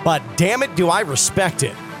guard. But damn it, do I respect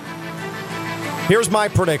it. Here's my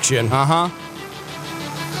prediction.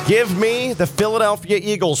 Give me the Philadelphia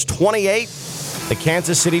Eagles 28, the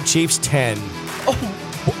Kansas City Chiefs 10. Oh,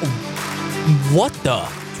 what the?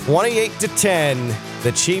 28-10.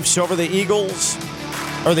 The Chiefs over the Eagles.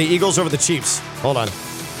 Or the Eagles over the Chiefs. Hold on.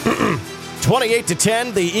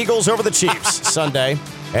 28-10, the Eagles over the Chiefs Sunday.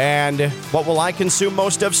 And what will I consume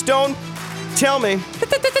most of, Stone? Tell me.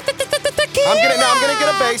 I'm gonna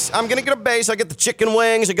get a base. I'm gonna get a base. I get the chicken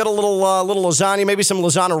wings. I get a little lasagna, maybe some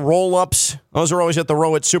lasagna roll-ups. Those are always at the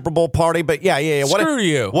Row-It Super Bowl party. But yeah. Screw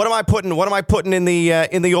you. What am I putting in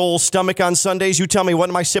the old stomach on Sundays? You tell me. What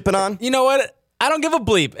am I sipping on? You know what? I don't give a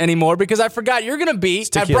bleep anymore because I forgot you're gonna be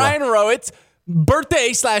at Brian Rowett's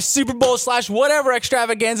birthday / Super Bowl / whatever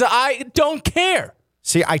extravaganza. I don't care.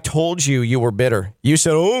 See, I told you were bitter. You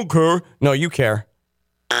said, "Oh, I don't care." No, you care.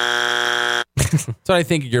 That's what I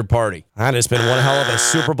think of your party. That has been one hell of a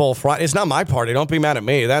Super Bowl Friday. It's not my party. Don't be mad at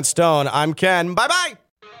me. That's Stone. I'm Ken. Bye-bye.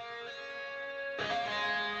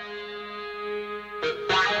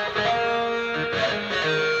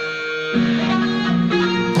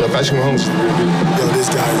 Yo, Patrick Mahomes is really good. Yo, this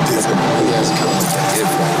guy is different. He has kind of that it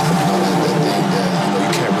factor. That thing that, you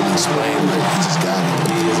can't really explain, but he just got it.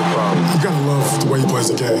 He is a problem. You gotta love the way he plays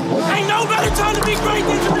the game. Ain't no better time to be great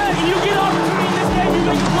than today. You get on the screen this game, you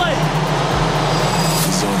make a play.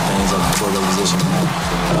 He's doing things like the quarterback position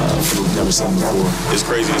we've never seen before. It's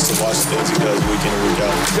crazy just to watch things he does week in and week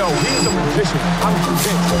out. Yo, he's a magician. I'm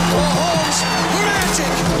convinced. Mahomes, magic.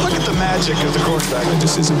 Look at the magic of the quarterback.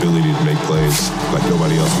 Just his ability to make plays like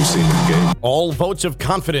nobody else we've seen in the game. All votes of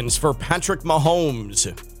confidence for Patrick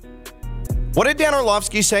Mahomes. What did Dan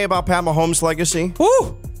Orlovsky say about Pat Mahomes' legacy?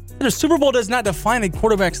 Woo! The Super Bowl does not define a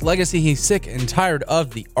quarterback's legacy. He's sick and tired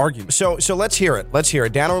of the argument. So let's hear it. Let's hear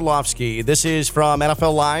it. Dan Orlovsky. This is from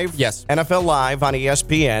NFL Live. Yes. NFL Live on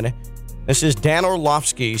ESPN. This is Dan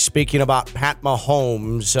Orlovsky speaking about Pat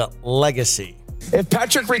Mahomes' legacy. If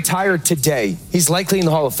Patrick retired today, he's likely in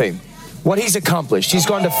the Hall of Fame. What he's accomplished, he's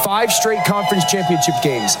gone to 5 straight conference championship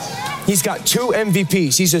games. He's got 2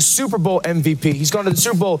 MVPs. He's a Super Bowl MVP. He's gone to the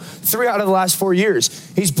Super Bowl 3 out of the last 4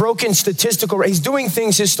 years. He's broken statistical. He's doing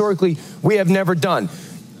things historically we have never done.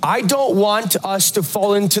 I don't want us to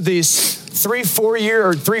fall into this 3-4 year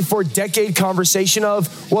or 3-4 decade conversation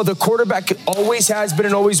of, well, the quarterback always has been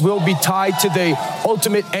and always will be tied to the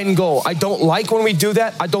ultimate end goal. I don't like when we do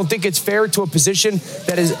that. I don't think it's fair to a position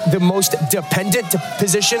that is the most dependent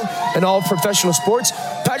position in all professional sports.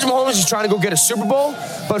 Patrick Mahomes is trying to go get a Super Bowl,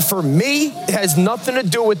 but for me, it has nothing to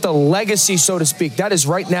do with the legacy, so to speak. That is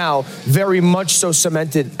right now very much so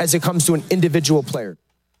cemented as it comes to an individual player.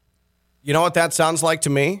 You know what that sounds like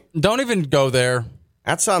to me? Don't even go there.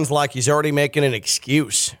 That sounds like he's already making an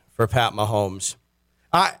excuse for Pat Mahomes.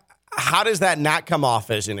 How does that not come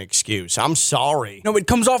off as an excuse? I'm sorry. No, it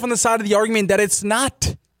comes off on the side of the argument that it's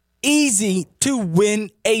not easy to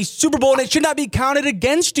win a Super Bowl, and it should not be counted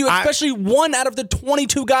against you, especially one out of the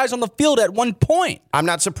 22 guys on the field at one point. I'm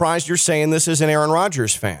not surprised you're saying this as an Aaron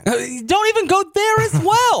Rodgers fan. Don't even go there as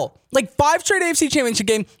well. Like 5 straight AFC Championship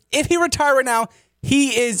game. If he retired right now,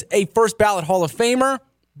 he is a first ballot Hall of Famer,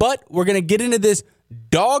 but we're going to get into this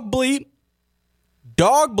dog bleep.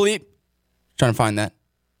 Trying to find that.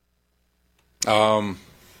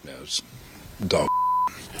 It's dog.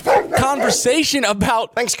 Conversation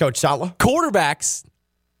about thanks, Coach Sala. Quarterbacks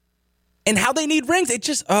and how they need rings. It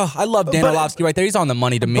just, I love Dan Orlovsky right there. He's on the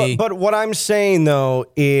money to me. But what I'm saying, though,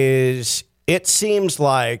 is it seems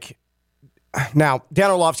like now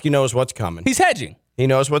Dan Orlovsky knows what's coming. He's hedging. He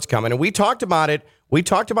knows what's coming. And we talked about it. We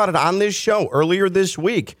talked about it on this show earlier this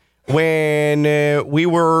week when we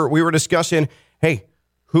were discussing, hey,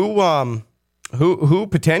 who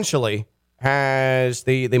potentially has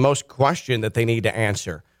the most question that they need to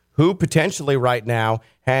answer? Who potentially right now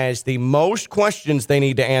has the most questions they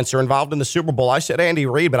need to answer involved in the Super Bowl? I said Andy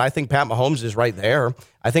Reid, but I think Pat Mahomes is right there.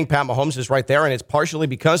 And it's partially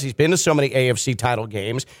because he's been to so many AFC title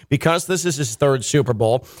games, because this is his 3rd Super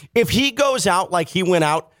Bowl. If he goes out like he went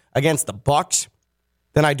out against the Bucs,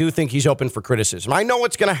 then I do think he's open for criticism. I know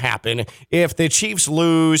what's going to happen. If the Chiefs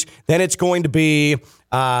lose, then it's going to be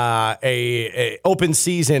a open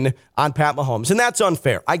season on Pat Mahomes, and that's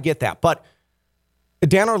unfair. I get that. But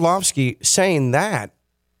Dan Orlovsky saying that,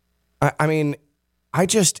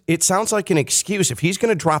 it sounds like an excuse. If he's going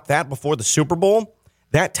to drop that before the Super Bowl,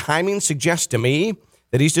 that timing suggests to me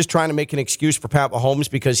that he's just trying to make an excuse for Pat Mahomes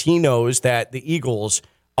because he knows that the Eagles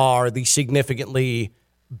are the significantly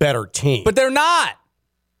better team. But they're not.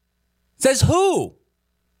 Says who?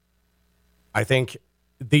 I think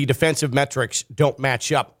the defensive metrics don't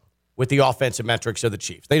match up with the offensive metrics of the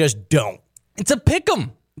Chiefs. They just don't. It's a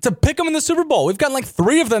pick'em. It's a pick'em in the Super Bowl. We've gotten like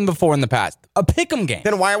 3 of them before in the past. A pick'em game.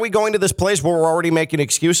 Then why are we going to this place where we're already making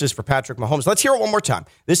excuses for Patrick Mahomes? Let's hear it one more time.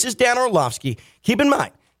 This is Dan Orlovsky. Keep in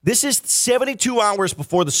mind, this is 72 hours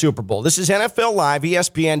before the Super Bowl. This is NFL Live,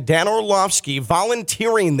 ESPN. Dan Orlovsky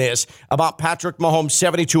volunteering this about Patrick Mahomes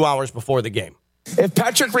 72 hours before the game. If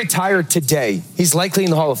Patrick retired today, he's likely in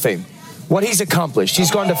the Hall of Fame. What he's accomplished, he's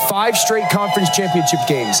gone to 5 straight conference championship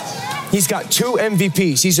games. He's got 2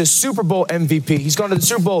 MVPs. He's a Super Bowl MVP. He's gone to the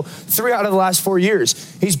Super Bowl 3 out of the last 4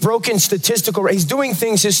 years. He's broken statistical. He's doing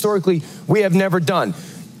things historically we have never done.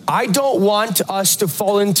 I don't want us to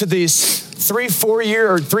fall into this 3-4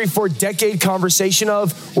 year or 3-4 decade conversation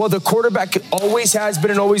of, well, the quarterback always has been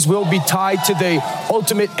and always will be tied to the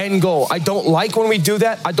ultimate end goal. I don't like when we do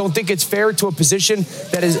that. I don't think it's fair to a position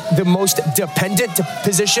that is the most dependent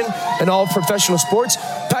position in all professional sports.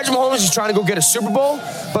 Patrick Mahomes is trying to go get a Super Bowl,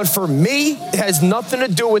 but for me, it has nothing to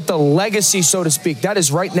do with the legacy, so to speak. That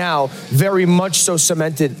is right now very much so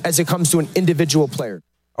cemented as it comes to an individual player.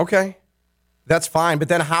 Okay, that's fine. But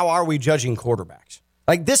then how are we judging quarterbacks?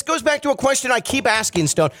 Like, this goes back to a question I keep asking,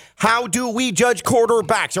 Stone. How do we judge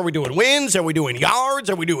quarterbacks? Are we doing wins? Are we doing yards?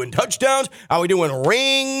 Are we doing touchdowns? Are we doing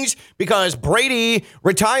rings? Because Brady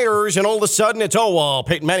retires and all of a sudden it's,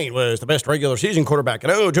 Peyton Manning was the best regular season quarterback.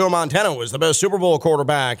 And, Joe Montana was the best Super Bowl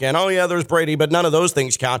quarterback. And, there's Brady. But none of those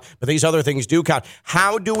things count. But these other things do count.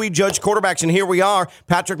 How do we judge quarterbacks? And here we are,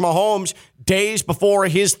 Patrick Mahomes, days before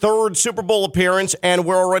his 3rd Super Bowl appearance. And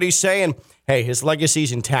we're already saying, hey, his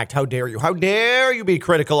legacy's intact. How dare you? How dare you be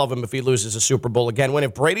critical of him if he loses a Super Bowl again? When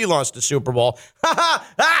if Brady lost a Super Bowl, look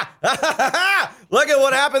at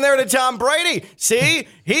what happened there to Tom Brady. See,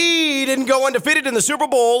 he didn't go undefeated in the Super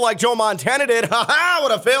Bowl like Joe Montana did.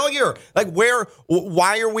 What a failure. Like,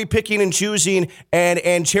 why are we picking and choosing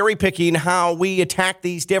and cherry picking how we attack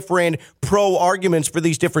these different pro arguments for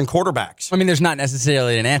these different quarterbacks? I mean, there's not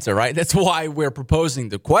necessarily an answer, right? That's why we're proposing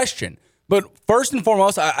the question. But first and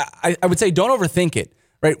foremost, I would say don't overthink it,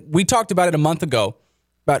 right? We talked about it a month ago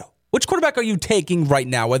about which quarterback are you taking right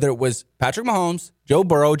now, whether it was Patrick Mahomes, Joe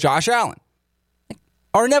Burrow, Josh Allen?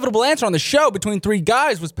 Our inevitable answer on the show between three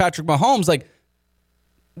guys was Patrick Mahomes. Like,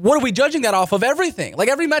 what are we judging that off of? Everything. Like,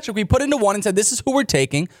 every metric we put into one and said, this is who we're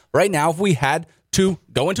taking right now. If we had to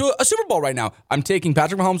go into a Super Bowl right now, I'm taking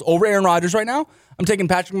Patrick Mahomes over Aaron Rodgers right now. I'm taking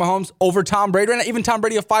Patrick Mahomes over Tom Brady right now. Even Tom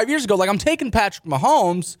Brady of 5 years ago. Like, I'm taking Patrick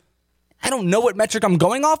Mahomes. I don't know what metric I'm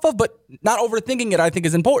going off of, but not overthinking it, I think,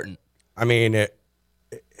 is important. I mean,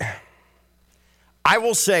 I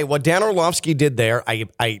will say what Dan Orlovsky did there,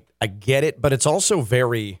 I get it, but it's also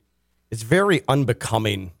very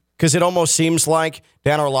unbecoming because it almost seems like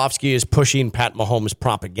Dan Orlovsky is pushing Pat Mahomes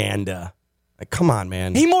propaganda. Like, come on,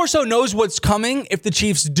 man. He more so knows what's coming if the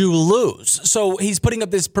Chiefs do lose. So he's putting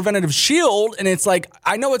up this preventative shield, and it's like,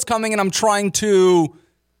 I know it's coming, and I'm trying to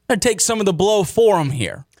take some of the blow for him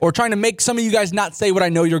here, or trying to make some of you guys not say what I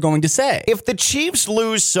know you're going to say. If the Chiefs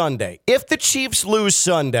lose Sunday,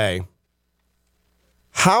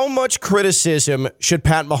 how much criticism should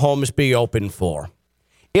Pat Mahomes be open for?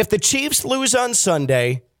 If the Chiefs lose on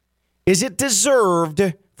Sunday, is it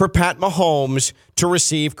deserved for Pat Mahomes to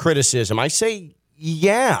receive criticism? I say,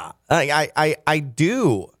 yeah, I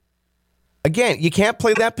do. Again, you can't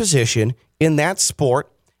play that position in that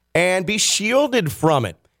sport and be shielded from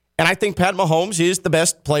it. And I think Pat Mahomes is the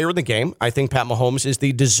best player in the game. I think Pat Mahomes is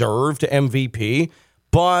the deserved MVP.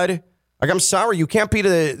 But, like, I'm sorry, you can't beat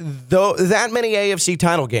that many AFC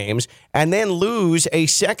title games and then lose a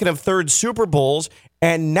second of third Super Bowls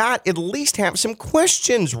and not at least have some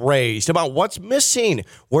questions raised about what's missing.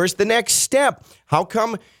 Where's the next step? How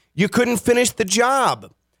come you couldn't finish the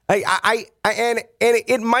job? And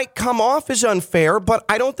it might come off as unfair, but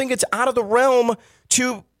I don't think it's out of the realm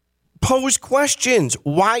to pose questions.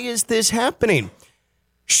 Why is this happening?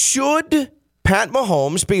 Should Pat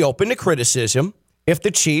Mahomes be open to criticism if the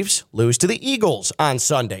Chiefs lose to the Eagles on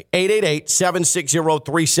Sunday?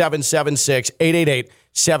 888-760-3776.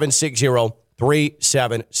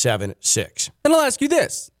 888-760-3776. And I'll ask you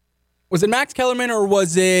this. Was it Max Kellerman or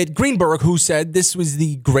was it Greenberg who said this was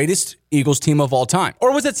the greatest Eagles team of all time?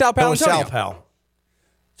 Or was it Sal Paolantonio? Sal Pal.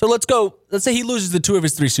 So let's go. Let's say he loses the two of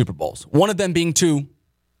his three Super Bowls. One of them being to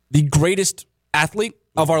the greatest athlete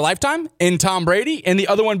of our lifetime in Tom Brady, and the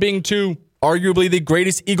other one being to arguably the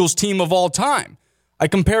greatest Eagles team of all time. I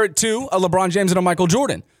compare it to a LeBron James and a Michael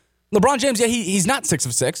Jordan. LeBron James, yeah, he's not 6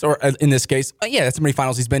 of 6, or in this case, that's how many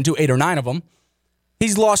finals he's been to, 8 or 9 of them.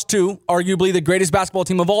 He's lost to arguably the greatest basketball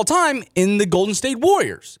team of all time in the Golden State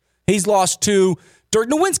Warriors. He's lost to Dirk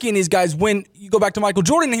Nowitzki and these guys. When you go back to Michael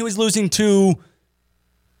Jordan, he was losing to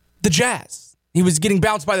the Jazz. He was getting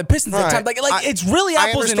bounced by the Pistons at the time. Like it's really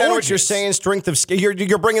apples and oranges. I understand what you're saying. Strength of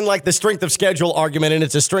you're bringing like the strength of schedule argument, and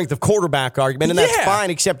it's a strength of quarterback argument, and that's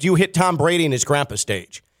fine. Except you hit Tom Brady in his grandpa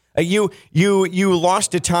stage. You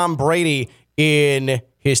lost to Tom Brady in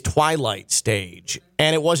his twilight stage,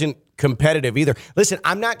 and it wasn't competitive either. Listen,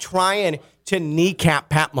 I'm not trying to kneecap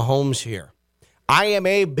Pat Mahomes here. I am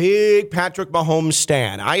a big Patrick Mahomes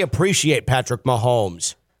stan. I appreciate Patrick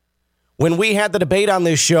Mahomes. When we had the debate on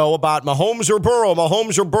this show about Mahomes or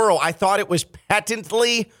Burrow, I thought it was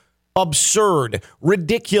patently absurd,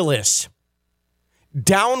 ridiculous,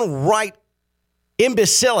 downright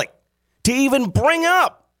imbecilic to even bring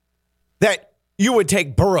up that you would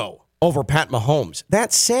take Burrow over Pat Mahomes.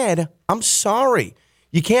 That said, I'm sorry.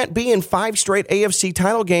 You can't be in 5 straight AFC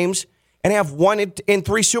title games and have one in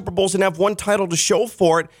 3 Super Bowls and have one title to show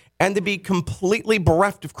for it and to be completely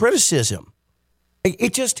bereft of criticism.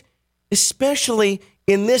 It just... Especially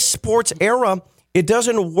in this sports era, it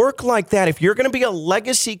doesn't work like that. If you're going to be a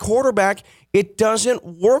legacy quarterback, it doesn't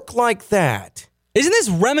work like that. Isn't this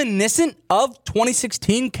reminiscent of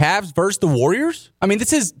 2016 Cavs versus the Warriors? I mean,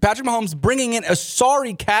 this is Patrick Mahomes bringing in a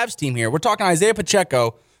sorry Cavs team here. We're talking Isaiah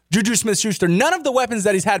Pacheco, Juju Smith-Schuster, none of the weapons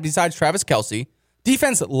that he's had besides Travis Kelce.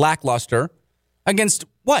 Defense lackluster against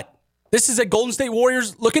what? This is a Golden State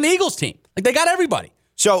Warriors-looking Eagles team. Like, they got everybody.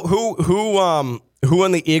 So who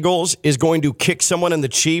in the Eagles is going to kick someone in the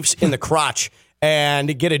Chiefs in the crotch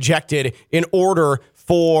and get ejected in order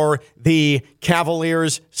for the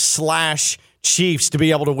Cavaliers / Chiefs to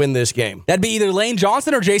be able to win this game? That'd be either Lane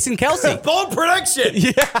Johnson or Jason Kelce. Bold prediction.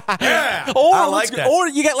 Yeah. Or, I like that. Or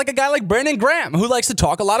you got like a guy like Brandon Graham who likes to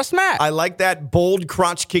talk a lot of smack. I like that bold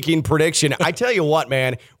crotch-kicking prediction. I tell you what,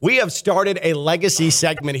 man, we have started a legacy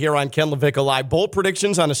segment here on Ken LaVicka Live. Bold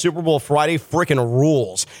predictions on a Super Bowl Friday freaking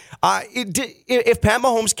rules. If Pat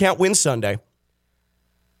Mahomes can't win Sunday,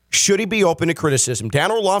 should he be open to criticism?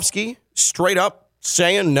 Dan Orlovsky straight up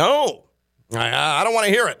saying no. I don't want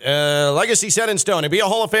to hear it. Legacy set in stone. He'd be a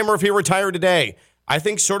Hall of Famer if he retired today. I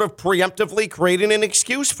think sort of preemptively creating an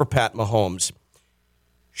excuse for Pat Mahomes.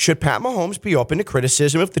 should Pat Mahomes be open to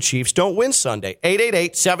criticism if the Chiefs don't win Sunday?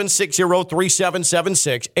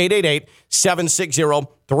 888-760-3776.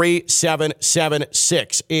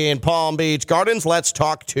 888-760-3776. In Palm Beach Gardens, let's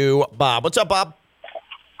talk to Bob. What's up, Bob?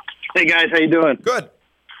 Hey, guys. How you doing? Good.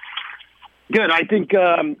 Good. I think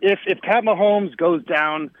if Pat Mahomes goes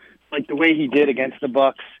down like the way he did against the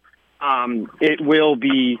Bucs, it will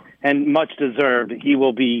be, and much deserved, he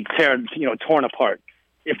will be torn apart.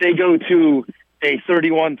 If they go to a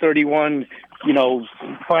 31-31,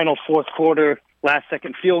 final fourth quarter, last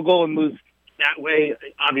second field goal and lose that way,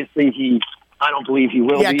 obviously I don't believe he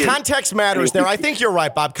will be. Yeah, context matters there. I think you're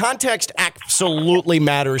right, Bob. Context absolutely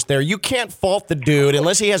matters there. You can't fault the dude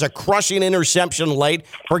unless he has a crushing interception late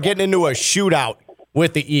for getting into a shootout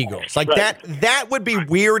with the Eagles. Like that would be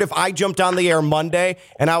weird if I jumped on the air Monday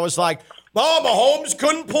and I was like, oh, Mahomes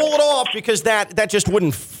couldn't pull it off, because that just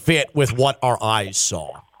wouldn't fit with what our eyes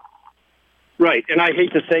saw. Right, and I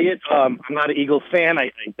hate to say it, I'm not an Eagles fan.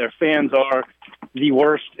 I think their fans are the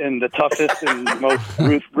worst and the toughest and most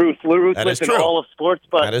ruthless in all of sports.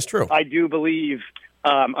 But that is true. I do believe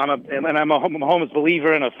I'm a Mahomes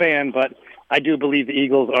believer and a fan, but I do believe the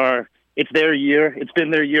Eagles it's their year. It's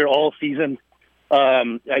been their year all season.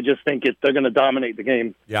 I just think they're going to dominate the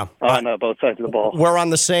game on both sides of the ball. We're on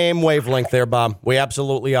the same wavelength there, Bob. We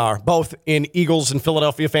absolutely are. Both in Eagles and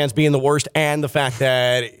Philadelphia fans being the worst, and the fact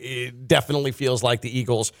that it definitely feels like the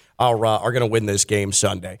Eagles are going to win this game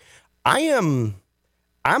Sunday. I'm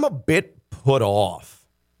a bit put off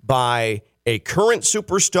by a current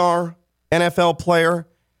superstar NFL player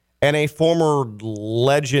and a former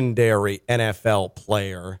legendary NFL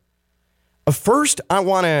player. First, I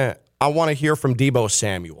want to hear from Deebo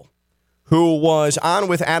Samuel, who was on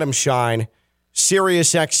with Adam Shine,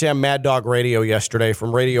 Sirius XM Mad Dog Radio yesterday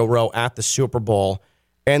from Radio Row at the Super Bowl.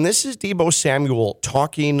 And this is Deebo Samuel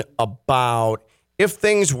talking about if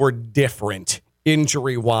things were different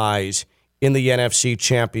injury-wise in the NFC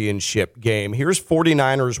Championship game. Here's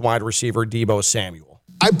 49ers wide receiver Deebo Samuel.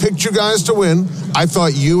 I picked you guys to win. I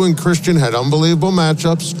thought you and Christian had unbelievable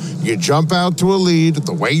matchups. You jump out to a lead.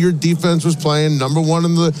 The way your defense was playing, number one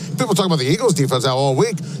in the... People talk about the Eagles' defense out all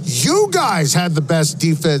week. You guys had the best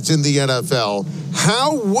defense in the NFL.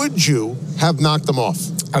 How would you have knocked them off?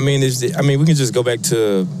 We can just go back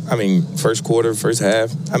to, first quarter, first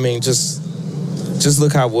half. Just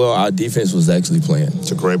look how well our defense was actually playing.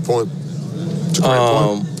 It's a great point.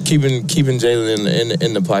 Keeping Jalen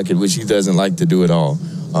in the pocket, which he doesn't like to do at all.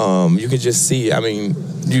 You can just see, you on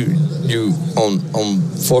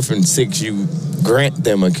 4th and 6, you grant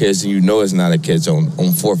them a catch, and you know it's not a catch on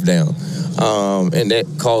 4th down. And that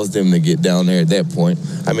caused them to get down there at that point.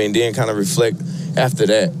 Then kind of reflect after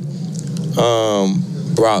that.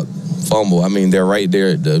 Brock fumble. They're right there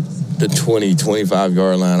at the 20,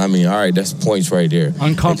 25-yard line. All right, that's points right there.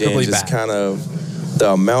 Uncomfortably just bad. kind of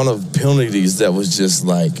the amount of penalties that was just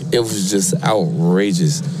it was just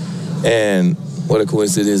outrageous. And what a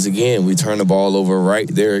coincidence again. We turned the ball over right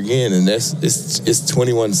there again, and it's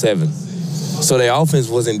 21-7. So the offense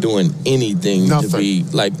wasn't doing anything to be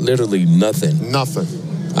literally nothing. Nothing.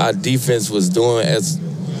 Our defense was doing as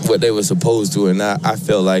what they were supposed to, and I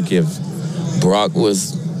felt like if Brock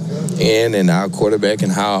was in and our quarterback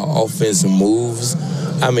and how our offense moves,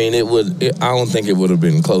 I don't think it would have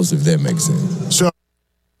been close, if that makes sense. So,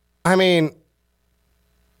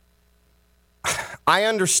 I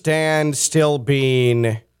understand still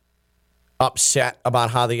being upset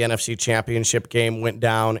about how the NFC Championship game went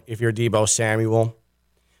down if you're Deebo Samuel.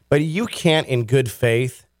 But you can't, in good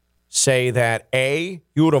faith, say that, A,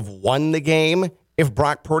 you would have won the game if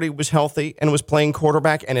Brock Purdy was healthy and was playing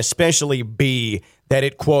quarterback, and especially, B, that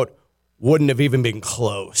it, quote, wouldn't have even been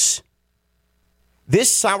close.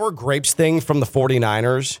 This sour grapes thing from the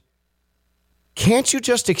 49ers, can't you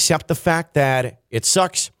just accept the fact that it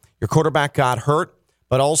sucks? Your quarterback got hurt,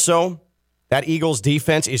 but also that Eagles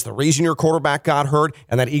defense is the reason your quarterback got hurt,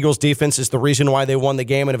 and that Eagles defense is the reason why they won the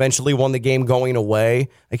game and eventually won the game going away.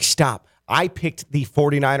 Stop. I picked the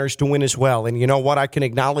 49ers to win as well, and you know what? I can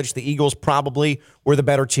acknowledge the Eagles probably were the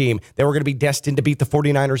better team. They were going to be destined to beat the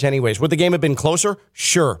 49ers anyways. Would the game have been closer?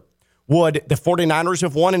 Sure. Would the 49ers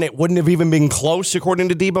have won and it wouldn't have even been close, according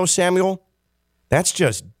to Deebo Samuel? That's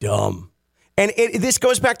just dumb. And this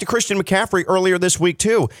goes back to Christian McCaffrey earlier this week,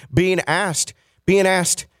 too, being asked,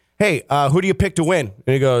 hey, who do you pick to win?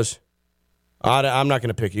 And he goes, I'm not going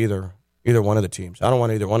to pick either one of the teams. I don't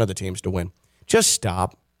want either one of the teams to win. Just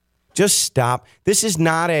stop. This is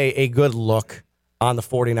not a good look on the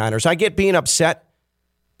 49ers. I get being upset,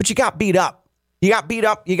 but you got beat up. You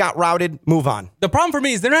got routed, move on. The problem for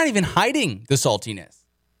me is they're not even hiding the saltiness.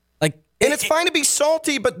 And it's fine to be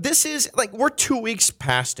salty, but this is like we're 2 weeks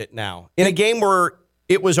past it now in a game where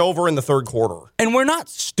it was over in the third quarter. And we're not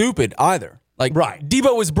stupid either. Like, right.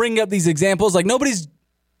 Debo was bringing up these examples. Like, nobody's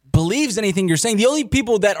believes anything you're saying. The only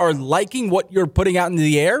people that are liking what you're putting out into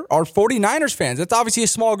the air are 49ers fans. That's obviously a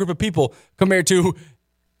small group of people compared to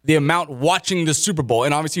the amount watching the Super Bowl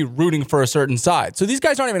and obviously rooting for a certain side. So these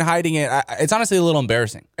guys aren't even hiding it. It's honestly a little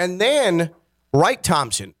embarrassing. And then Wright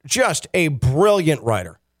Thompson, just a brilliant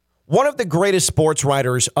writer, one of the greatest sports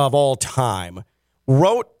writers of all time,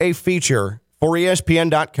 wrote a feature for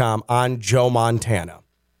ESPN.com on Joe Montana.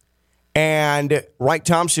 And Wright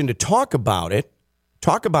Thompson, to talk about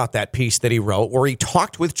that piece that he wrote where he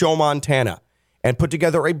talked with Joe Montana and put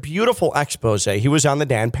together a beautiful expose. He was on the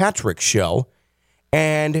Dan Patrick Show.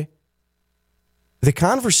 And the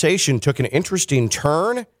conversation took an interesting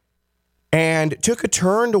turn and took a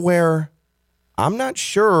turn to where I'm not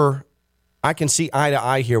sure I can see eye to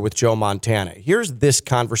eye here with Joe Montana. Here's this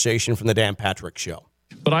conversation from the Dan Patrick Show.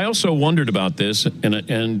 But I also wondered about this,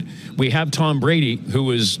 and we have Tom Brady,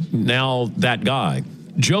 who is now that guy.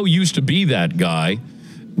 Joe used to be that guy.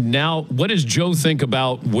 Now, what does Joe think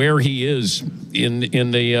about where he is in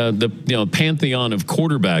the pantheon of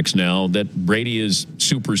quarterbacks now that Brady has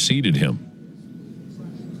superseded him?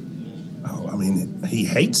 Oh, I mean, he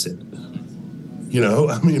hates it.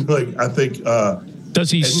 I think.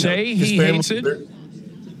 Does he say he hates it?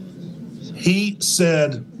 He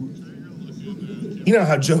said, you know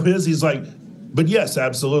how Joe is. He's like, but yes,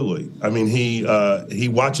 absolutely. I mean, he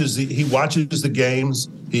watches the games.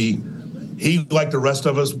 He, like the rest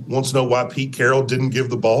of us, wants to know why Pete Carroll didn't give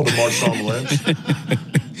the ball to Marshawn Lynch.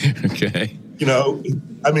 Okay. He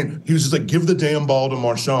was just like, give the damn ball to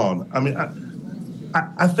Marshawn.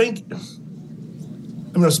 I think,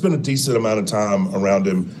 I spent a decent amount of time around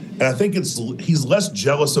him, and I think he's less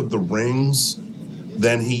jealous of the rings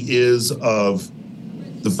than he is of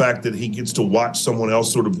the fact that he gets to watch someone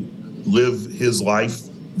else sort of live his life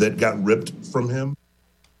that got ripped from him.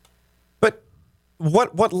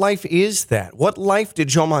 What life is that? What life did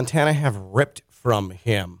Joe Montana have ripped from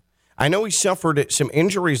him? I know he suffered some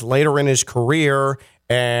injuries later in his career,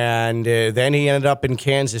 and then he ended up in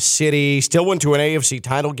Kansas City, still went to an AFC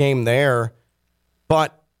title game there.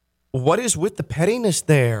 But what is with the pettiness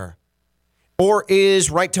there? Or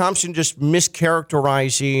is Wright Thompson just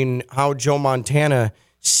mischaracterizing how Joe Montana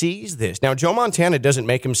sees this? Now, Joe Montana doesn't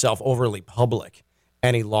make himself overly public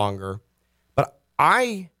any longer, but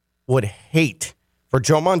I would hate for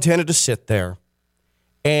Joe Montana to sit there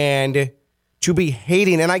and to be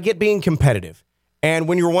hating, and I get being competitive. And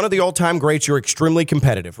when you're one of the all-time greats, you're extremely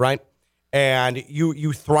competitive, right? And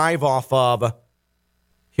you thrive off of,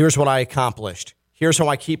 here's what I accomplished. Here's how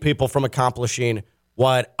I keep people from accomplishing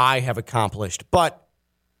what I have accomplished. But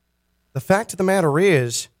the fact of the matter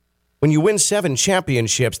is, when you win 7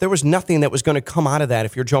 championships, there was nothing that was going to come out of that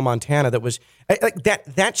if you're Joe Montana. That was like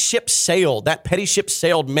that ship sailed. That petty ship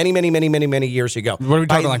sailed many years ago. What are we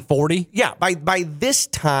talking, like 40? Yeah. By this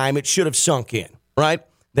time, it should have sunk in, right?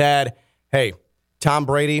 That, hey, Tom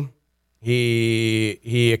Brady,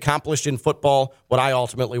 he accomplished in football what I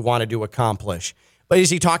ultimately wanted to accomplish. But is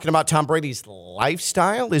he talking about Tom Brady's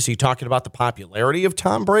lifestyle? Is he talking about the popularity of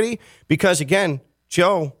Tom Brady? Because again,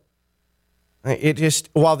 Joe,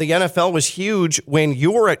 while the NFL was huge when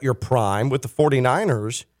you were at your prime with the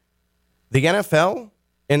 49ers, the NFL,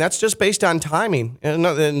 and that's just based on timing, and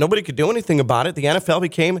nobody could do anything about it. The NFL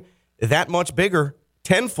became that much bigger,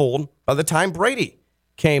 tenfold, by the time Brady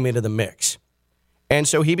came into the mix. And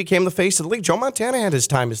so he became the face of the league. Joe Montana had his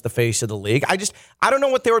time as the face of the league. I don't know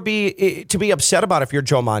what there would be to be upset about if you're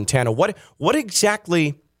Joe Montana. What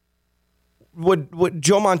exactly would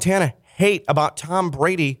Joe Montana hate about Tom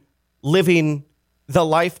Brady living the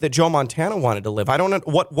life that Joe Montana wanted to live? I don't know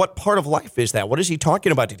what part of life is that. What is he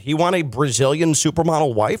talking about? Did he want a Brazilian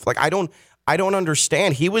supermodel wife? Like I don't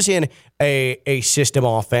understand. He was in a system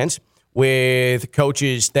offense with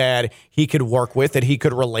coaches that he could work with, that he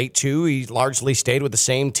could relate to. He largely stayed with the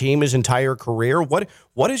same team his entire career. What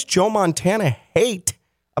does Joe Montana hate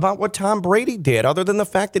about what Tom Brady did, other than the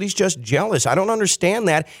fact that he's just jealous? I don't understand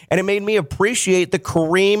that, and it made me appreciate the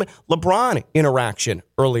Kareem-LeBron interaction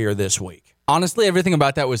earlier this week. Honestly, everything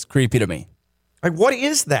about that was creepy to me. Like, what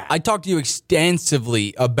is that? I talked to you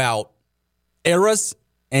extensively about eras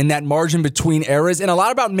and that margin between eras, and a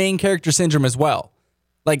lot about main character syndrome as well.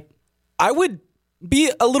 Like, I would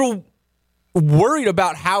be a little worried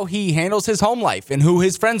about how he handles his home life and who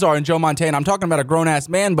his friends are in Joe Montana. I'm talking about a grown-ass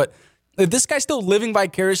man, but if this guy's still living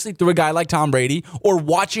vicariously through a guy like Tom Brady or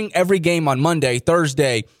watching every game on Monday,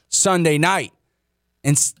 Thursday, Sunday night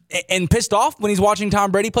and pissed off when he's watching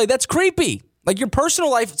Tom Brady play, that's creepy. Like your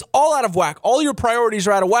personal life, it's all out of whack. All your priorities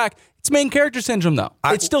are out of whack. It's main character syndrome, though.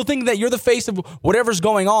 It's still thinking that you're the face of whatever's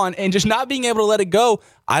going on and just not being able to let it go.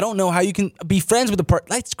 I don't know how you can be friends with the person.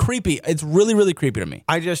 That's creepy. It's really, really creepy to me.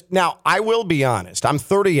 Now, I will be honest. I'm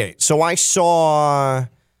 38, so I saw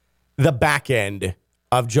the back end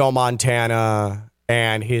of Joe Montana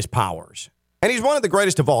and his powers. And he's one of the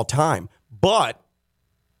greatest of all time. But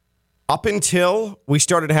up until we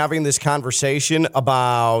started having this conversation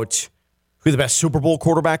about who the best Super Bowl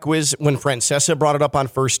quarterback was, when Francesa brought it up on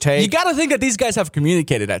First Take. You got to think that these guys have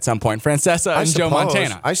communicated at some point, Francesa and Joe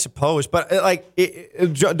Montana. I suppose. But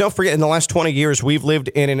don't forget, in the last 20 years, we've lived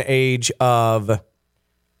in an age of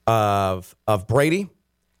Brady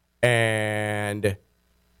and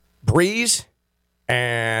Breeze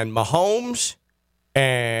and Mahomes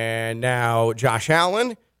and now Josh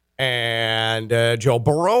Allen and Joe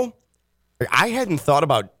Burrow. I hadn't thought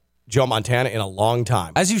about Joe Montana in a long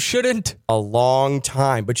time. As you shouldn't. A long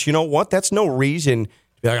time. But you know what? That's no reason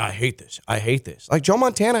to be like, I hate this. I hate this. Like Joe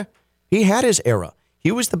Montana, he had his era.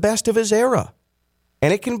 He was the best of his era.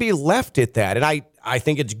 And it can be left at that. And I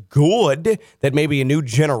think it's good that maybe a new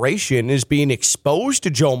generation is being exposed to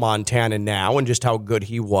Joe Montana now and just how good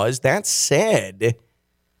he was. That said,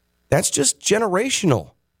 that's just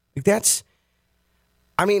generational.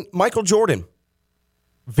 Michael Jordan.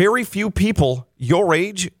 Very few people your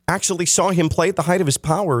age actually saw him play at the height of his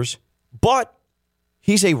powers, but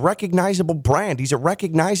he's a recognizable brand. He's a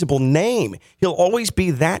recognizable name. He'll always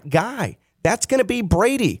be that guy. That's going to be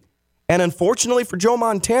Brady. And unfortunately for Joe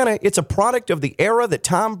Montana, it's a product of the era that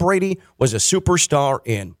Tom Brady was a superstar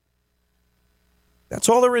in. That's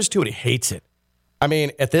all there is to it. He hates it. I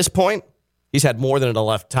mean, at this point, he's had more than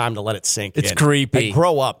enough time to let it sink in. It's creepy. Like,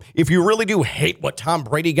 grow up. If you really do hate what Tom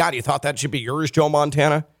Brady got, you thought that should be yours, Joe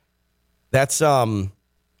Montana? That's not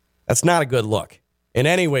a good look in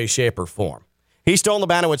any way, shape, or form. He's Stone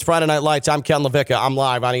Labano. It's Friday Night Lights. I'm Ken LaVicka. I'm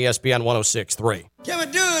live on ESPN 106.3. Can we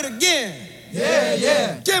do it again? Yeah,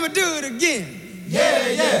 yeah. Can we do it again? Yeah,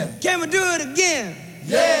 yeah. Can we do it again?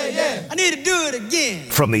 Yeah, yeah. I need to do it again.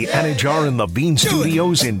 From the Anajar and Levine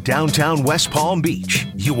Studios in downtown West Palm Beach,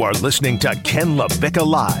 you are listening to Ken LaVicka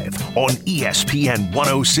Live on ESPN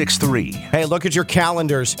 106.3. Hey, look at your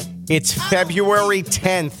calendars. It's February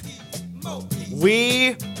 10th.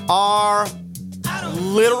 We are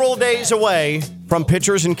literal days away from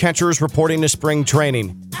pitchers and catchers reporting to spring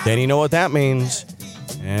training. Then you know what that means.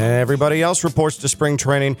 Everybody else reports to spring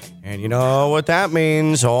training, and you know what that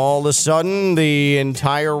means. All of a sudden, the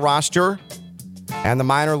entire roster and the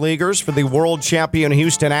minor leaguers for the world champion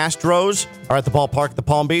Houston Astros are at the ballpark at the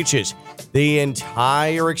Palm Beaches. The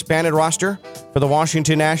entire expanded roster for the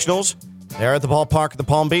Washington Nationals, they're at the ballpark at the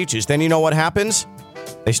Palm Beaches. Then you know what happens?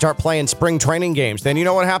 They start playing spring training games. Then you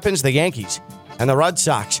know what happens? The Yankees and the Red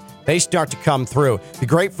Sox, they start to come through. The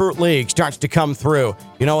Grapefruit League starts to come through.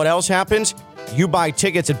 You know what else happens? You buy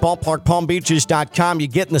tickets at ballparkpalmbeaches.com. You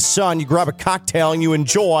get in the sun, you grab a cocktail, and you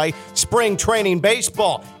enjoy spring training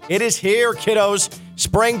baseball. It is here, kiddos.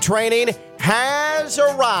 Spring training has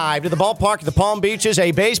arrived at the ballpark at the Palm Beaches,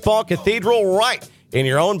 a baseball cathedral right in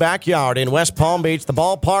your own backyard in West Palm Beach, the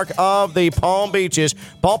ballpark of the Palm Beaches.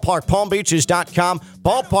 Ballparkpalmbeaches.com.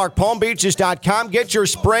 Ballparkpalmbeaches.com. Get your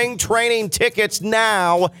spring training tickets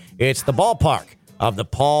now. It's the ballpark of the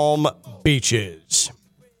Palm Beaches.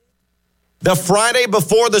 The Friday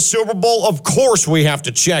before the Super Bowl, of course, we have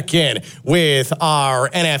to check in with our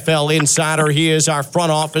NFL insider. He is our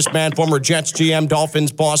front office man, former Jets GM,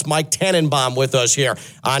 Dolphins boss, Mike Tannenbaum, with us here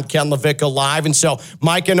on Ken LaVicka Live. And so,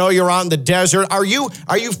 Mike, I know you're out in the desert. Are you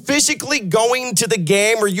physically going to the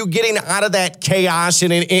game? Or are you getting out of that chaos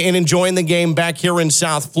and enjoying the game back here in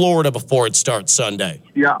South Florida before it starts Sunday?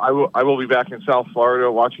 Yeah, I will be back in South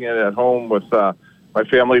Florida watching it at home with my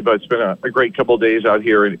family, but it's been a great couple of days out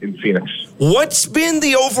here in Phoenix. What's been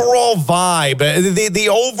the overall vibe, the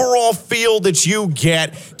overall feel that you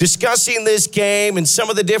get discussing this game and some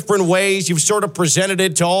of the different ways you've sort of presented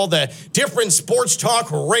it to all the different sports talk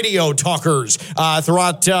radio talkers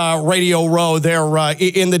throughout Radio Row there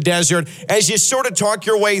in the desert? As you sort of talk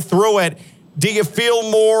your way through it, do you feel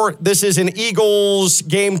more this is an Eagles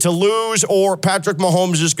game to lose, or Patrick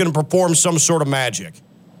Mahomes is going to perform some sort of magic?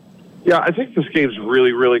 Yeah, I think this game's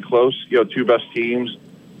really, really close. Two best teams.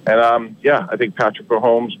 And, I think Patrick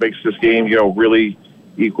Mahomes makes this game, really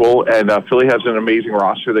equal. And Philly has an amazing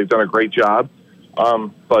roster. They've done a great job.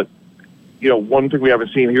 But one thing we haven't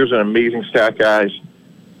seen, here's an amazing stat, guys.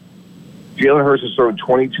 Jalen Hurts has thrown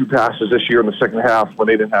 22 passes this year in the second half when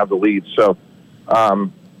they didn't have the lead. So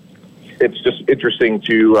it's just interesting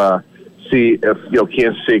to see if,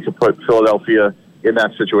 Kansas City could put Philadelphia in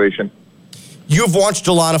that situation. You've watched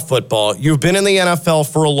a lot of football. You've been in the NFL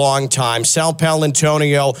for a long time. Sal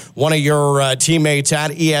Paolantonio, one of your teammates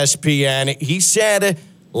at ESPN, he said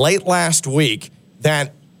late last week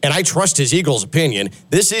that, and I trust his Eagles opinion,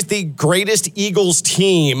 this is the greatest Eagles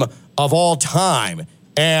team of all time.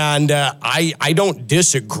 And I don't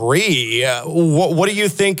disagree. What do you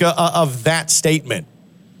think of that statement?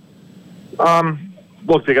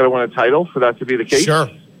 Look, they got to win a title for that to be the case. Sure.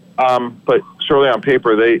 But surely on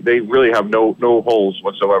paper, they really have no holes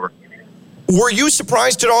whatsoever. Were you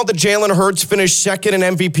surprised at all that Jalen Hurts finished second in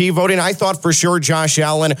MVP voting? I thought for sure Josh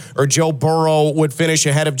Allen or Joe Burrow would finish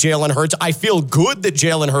ahead of Jalen Hurts. I feel good that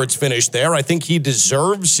Jalen Hurts finished there. I think he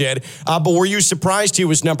deserves it. But were you surprised he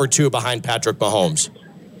was number 2 behind Patrick Mahomes?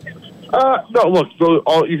 No, look,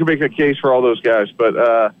 you can make a case for all those guys. But,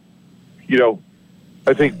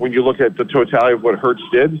 I think when you look at the totality of what Hurts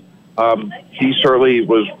did, he certainly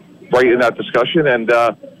was right in that discussion. And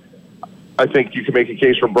I think you can make a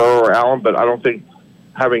case for Burrow or Allen, but I don't think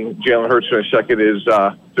having Jalen Hurts finish second is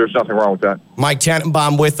there's nothing wrong with that. Mike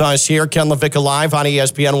Tannenbaum with us here. Ken LaVicka Live on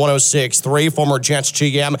ESPN 106.3. Former Jets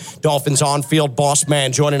GM, Dolphins on-field boss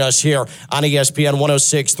man joining us here on ESPN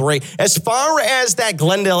 106.3. As far as that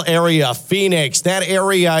Glendale area, Phoenix, that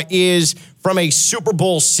area is from a Super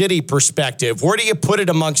Bowl city perspective. Where do you put it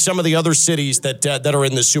amongst some of the other cities that are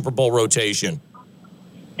in the Super Bowl rotation?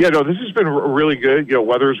 Yeah, no, this has been really good.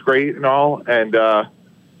 Weather's great and all. And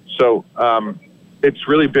so it's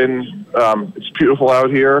really been it's beautiful out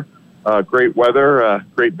here. Great weather,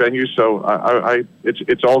 great venue. So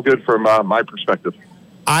it's all good from my perspective.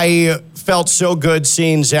 I felt so good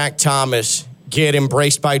seeing Zach Thomas get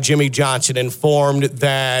embraced by Jimmy Johnson, informed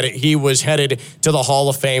that he was headed to the Hall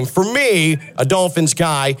of Fame. For me, a Dolphins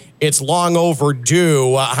guy, it's long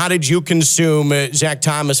overdue. How did you consume Zach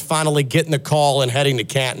Thomas finally getting the call and heading to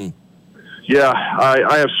Canton? Yeah,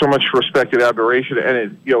 I have so much respect and admiration,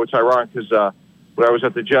 and it's ironic because when I was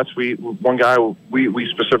at the Jets, one guy we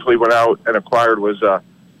specifically went out and acquired was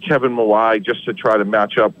Kevin Mawai, just to try to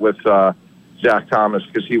match up with Zach Thomas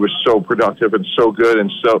because he was so productive and so good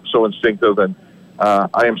and so instinctive. And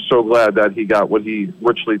I am so glad that he got what he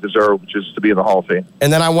richly deserved, which is to be in the Hall of Fame.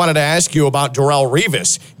 And then I wanted to ask you about Darrelle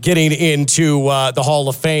Revis getting into the Hall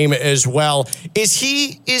of Fame as well. Is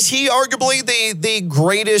he arguably the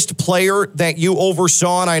greatest player that you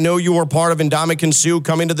oversaw? And I know you were part of Ndamukong Suh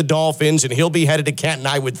coming to the Dolphins, and he'll be headed to Canton,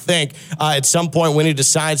 I would think, at some point when he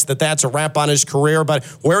decides that that's a wrap on his career. But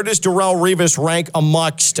where does Darrelle Revis rank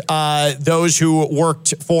amongst those who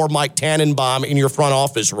worked for Mike Tannenbaum in your front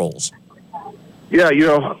office roles? Yeah,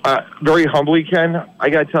 very humbly, Ken, I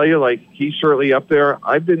got to tell you, he's certainly up there.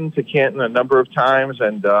 I've been to Canton a number of times,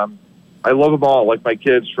 and I love them all, like my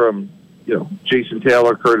kids from, Jason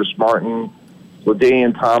Taylor, Curtis Martin,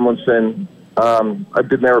 LaDainian Tomlinson. I've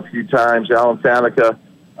been there a few times, Alan Faneca.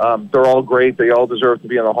 They're all great. They all deserve to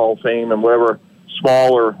be in the Hall of Fame, and whatever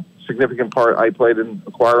small or significant part I played in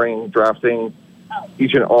acquiring, drafting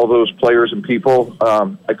each and all those players and people,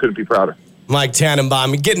 I couldn't be prouder. Mike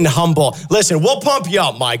Tannenbaum, getting humble. Listen, we'll pump you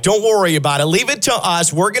up, Mike. Don't worry about it. Leave it to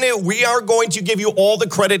us. We are going to give you all the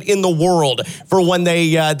credit in the world for when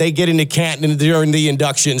they get into Canton during the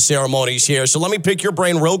induction ceremonies here. So let me pick your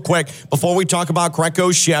brain real quick before we talk about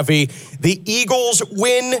Greco Chevy. The Eagles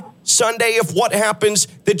win Sunday if what happens.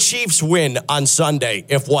 The Chiefs win on Sunday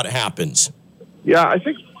if what happens. Yeah, I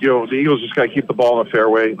think the Eagles just got to keep the ball in the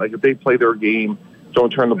fairway. If they play their game, don't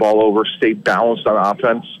turn the ball over, stay balanced on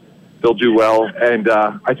offense, they'll do well. And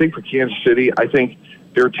I think for Kansas City, I think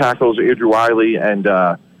their tackles, Andrew Wiley and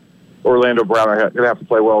Orlando Brown, are going to have to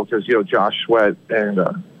play well because, Josh Sweat and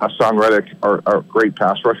Hassan Reddick are great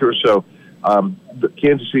pass rushers. So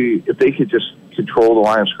Kansas City, if they could just control the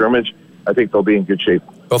line of scrimmage, I think they'll be in good shape.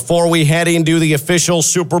 Before we head into the official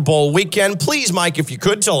Super Bowl weekend, please, Mike, if you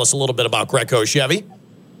could tell us a little bit about Greco Chevy.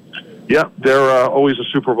 Yeah, they're always a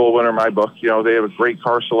Super Bowl winner in my book. They have a great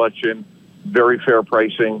car selection, very fair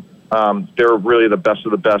pricing. They're really the best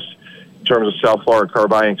of the best in terms of South Florida car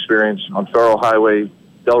buying experience on Federal Highway,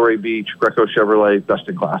 Delray Beach, Greco Chevrolet, best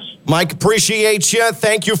in class. Mike, appreciate you.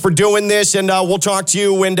 Thank you for doing this, and we'll talk to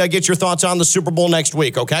you and get your thoughts on the Super Bowl next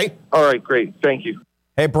week, okay? All right, great. Thank you.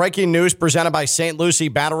 Hey, breaking news presented by St. Lucie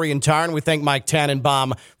Battery and Tire, and we thank Mike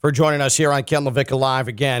Tannenbaum for joining us here on Ken LaVicka Live.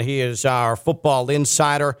 Again, he is our football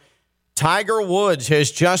insider. Tiger Woods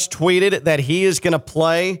has just tweeted that he is going to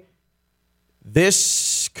play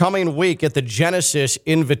this coming week at the Genesis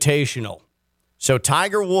Invitational. So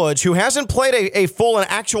Tiger Woods, who hasn't played a full and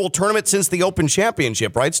actual tournament since the Open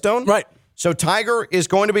Championship, right, Stone? Right. So Tiger is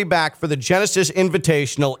going to be back for the Genesis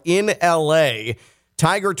Invitational in L.A.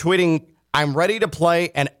 Tiger tweeting, "I'm ready to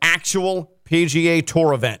play an actual PGA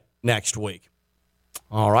Tour event next week."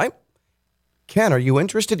 All right. Ken, are you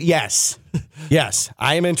interested? Yes. Yes,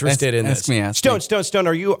 I am interested in this. Ask me. Stone,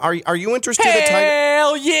 are you interested in Tiger?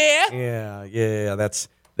 Hell yeah. Yeah, that's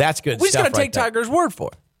good We just stuff got to take Tiger's word for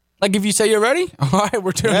it. Like if you say you're ready, all right,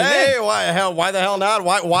 we're tuning in. Hey, why the hell not?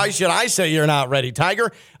 Why should I say you're not ready,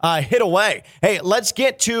 Tiger? Hit away. Hey, let's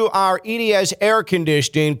get to our EDS air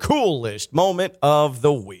conditioning coolest moment of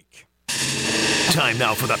the week. Time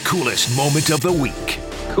now for the coolest moment of the week.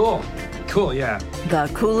 Cool, yeah. The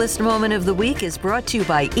coolest moment of the week is brought to you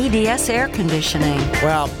by EDS Air Conditioning.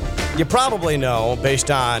 Well, you probably know, based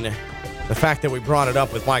on the fact that we brought it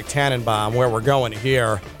up with Mike Tannenbaum, where we're going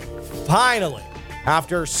here. Finally,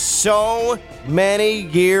 after so many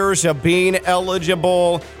years of being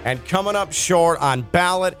eligible and coming up short on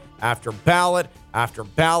ballot after ballot after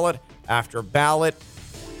ballot after ballot,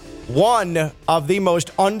 one of the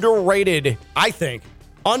most underrated, I think,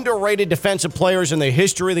 underrated defensive players in the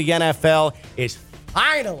history of the NFL is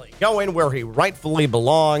finally going where he rightfully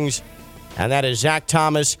belongs, and that is Zach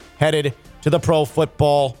Thomas, headed to the Pro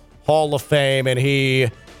Football Hall of Fame, and he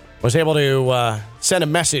was able to send a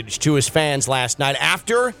message to his fans last night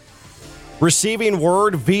after receiving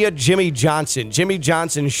word via Jimmy Johnson. Jimmy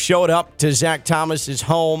Johnson showed up to Zach Thomas's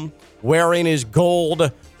home wearing his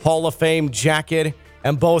gold Hall of Fame jacket,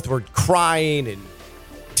 and both were crying and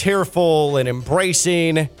tearful and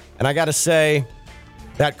embracing, and I got to say,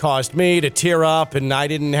 that caused me to tear up, and I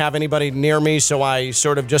didn't have anybody near me, so I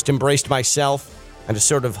sort of just embraced myself and just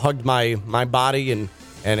sort of hugged my body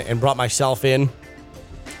and brought myself in.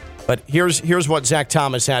 But here's what Zach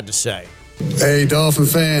Thomas had to say. Hey, Dolphin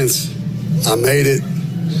fans, I made it.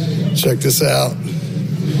 Check this out.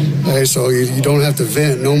 Hey, so you don't have to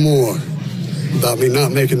vent no more about me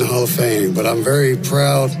not making the Hall of Fame, but I'm very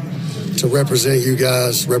proud to represent you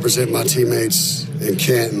guys, represent my teammates in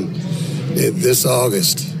Canton this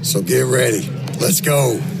August. So get ready. Let's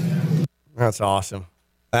go. That's awesome.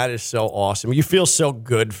 That is so awesome. You feel so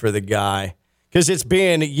good for the guy because it's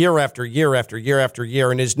been year after year after year after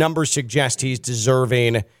year, and his numbers suggest he's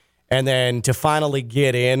deserving. And then to finally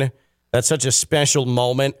get in, that's such a special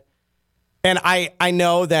moment. And I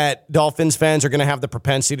know that Dolphins fans are going to have the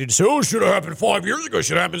propensity to say, oh, should have happened 5 years ago,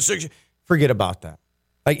 should have happened 6 years. Forget about that.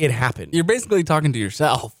 Like, it happened. You're basically talking to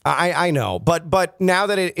yourself. I know, but now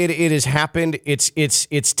that it has happened,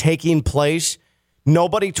 it's taking place.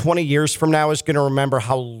 Nobody 20 years from now is going to remember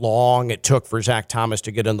how long it took for Zach Thomas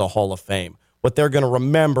to get in the Hall of Fame. What they're going to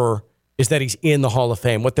remember is that he's in the Hall of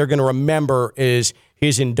Fame. What they're going to remember is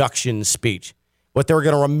his induction speech. What they're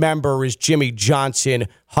going to remember is Jimmy Johnson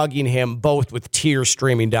hugging him, both with tears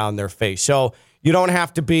streaming down their face. So you don't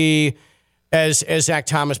have to be, as Zach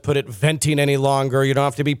Thomas put it, venting any longer. You don't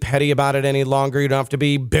have to be petty about it any longer. You don't have to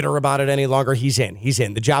be bitter about it any longer. He's in.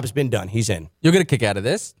 The job's been done. He's in. You'll get a kick out of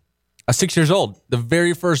this. I was 6 years old. The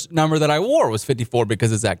very first number that I wore was 54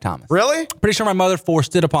 because of Zach Thomas. Really? Pretty sure my mother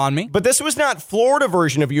forced it upon me. But this was not Florida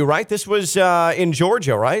version of you, right? This was in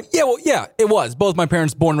Georgia, right? Yeah, it was. Both my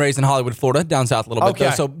parents born and raised in Hollywood, Florida, down south a little bit. Okay.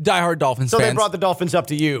 Though, so diehard Dolphins fans. So they brought the Dolphins up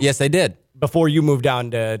to you. Yes, they did. Before you moved down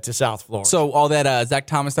to South Florida. So all that Zach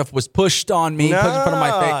Thomas stuff was pushed on me, put in front of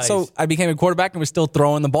my face. So I became a quarterback and was still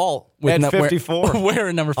throwing the ball. At 54?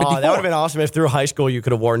 Wearing number 54. Oh, that would have been awesome if through high school you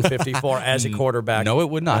could have worn 54 as a quarterback. No, it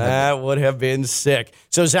would not. That would have been sick.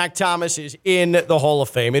 So Zach Thomas is in the Hall of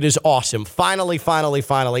Fame. It is awesome. Finally.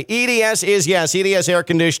 EDS is, yes, EDS Air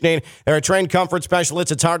Conditioning. They're a trained comfort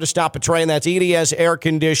specialist. It's hard to stop a train. That's EDS Air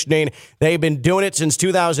Conditioning. They've been doing it since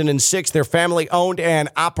 2006. They're family owned and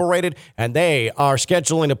operated, and they are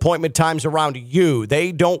scheduling appointment times around you.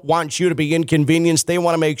 They don't want you to be inconvenienced. They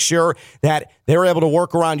want to make sure that they're able to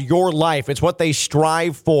work around your life. It's what they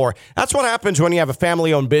strive for. That's what happens when you have a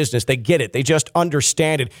family-owned business. They get it. They just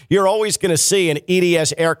understand it. You're always going to see an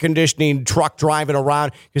EDS air conditioning truck driving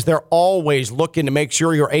around because they're always looking to make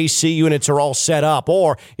sure your AC units are all set up.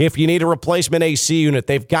 Or if you need a replacement AC unit,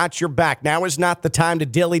 they've got your back. Now is not the time to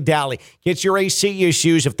dilly-dally. Get your AC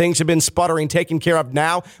issues, if things have been sputtering, taken care of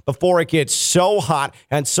now before it gets so hot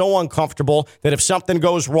and so uncomfortable that if something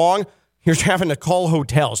goes wrong, you're having to call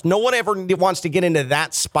hotels. No one ever wants to get into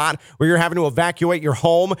that spot where you're having to evacuate your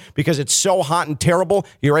home because it's so hot and terrible,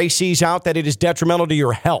 your AC's out, that it is detrimental to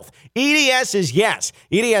your health. EDS is yes.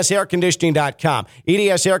 EDSairconditioning.com.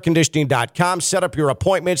 EDSairconditioning.com. Set up your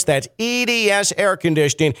appointments. That's EDS Air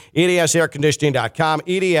Conditioning. EDSairconditioning.com.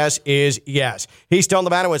 EDS is yes. He's Stone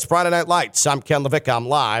Levato. It's Friday Night Lights. I'm Ken Levick. I'm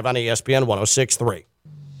live on ESPN 106.3.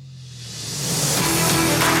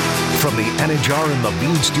 From the Anajar and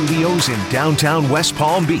Levine Studios in downtown West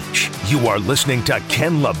Palm Beach, you are listening to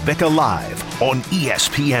Ken Levick Live on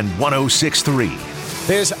ESPN 106.3.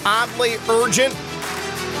 This oddly urgent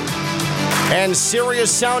And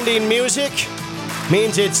serious sounding music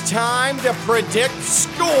means it's time to predict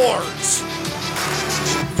scores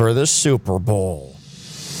for the Super Bowl.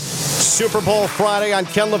 Super Bowl Friday on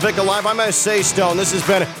Ken LaVicka Live. I must say, Stone, this has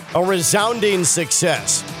been a resounding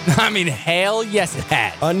success. I mean, hell yes, it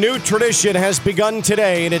has. A new tradition has begun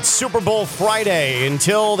today, and it's Super Bowl Friday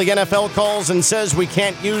until the NFL calls and says we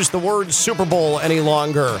can't use the word Super Bowl any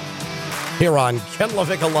longer here on Ken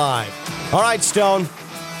LaVicka Live. All right, Stone,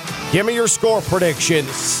 give me your score prediction.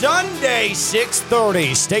 Sunday,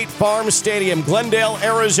 6:30, State Farm Stadium, Glendale,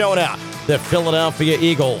 Arizona. The Philadelphia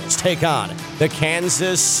Eagles take on the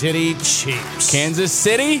Kansas City Chiefs. Kansas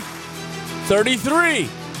City, 33.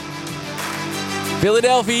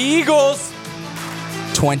 Philadelphia Eagles,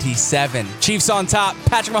 27. Chiefs on top.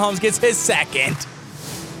 Patrick Mahomes gets his second.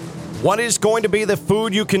 What is going to be the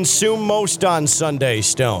food you consume most on Sunday,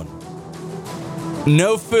 Stone?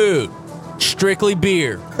 No food. Strictly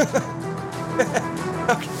beer.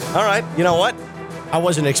 All right. You know what? I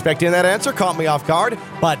wasn't expecting that answer. Caught me off guard.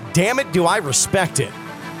 But damn it, do I respect it.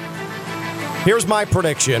 Here's my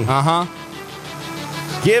prediction.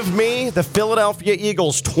 Give me the Philadelphia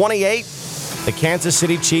Eagles 28, the Kansas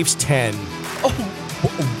City Chiefs 10.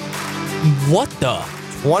 What the?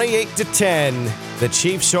 28-10. The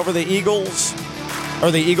Chiefs over the Eagles. Or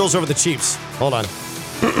the Eagles over the Chiefs. Hold on.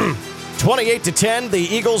 28-10, the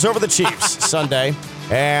Eagles over the Chiefs Sunday.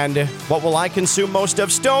 And what will I consume most of,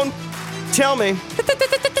 Stone? Tell me.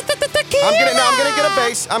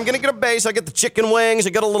 I'm gonna get a base. I get the chicken wings. I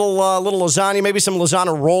get a little lasagna, maybe some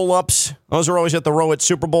lasagna roll-ups. Those are always at the Row at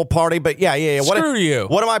Super Bowl party. But yeah. Screw you.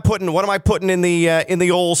 What am I putting in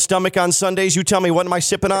the old stomach on Sundays? You tell me. What am I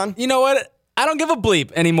sipping on? You know what? I don't give a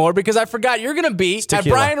bleep anymore because I forgot you're gonna be at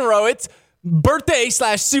Brian Rowett's birthday /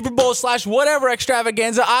 Super Bowl / whatever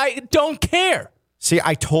extravaganza. I don't care. See,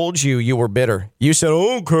 I told you were bitter. You said, "I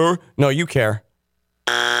don't care." No, you care.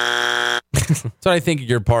 That's what I think of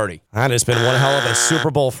your party. That has been one hell of a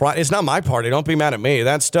Super Bowl Friday. It's not my party. Don't be mad at me.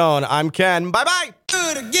 That's Stone. I'm Ken. Bye-bye. Do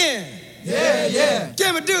it again. Yeah.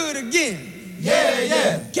 Can we do it again?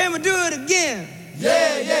 Yeah. Can we do it again?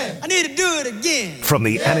 Yeah. I need to do it again. From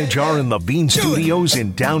the Anajar and Levine Studios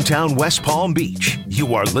in downtown West Palm Beach,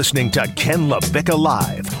 you are listening to Ken LaVicka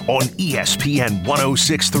Live on ESPN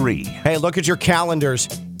 106.3. Hey, look at your calendars.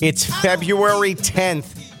 It's February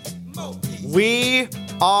 10th. We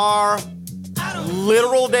are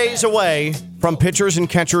literal days away from pitchers and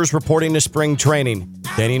catchers reporting to spring training.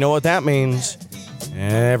 Then you know what that means.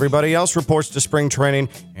 Everybody else reports to spring training,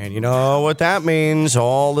 and you know what that means.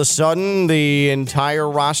 All of a sudden, the entire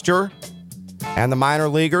roster and the minor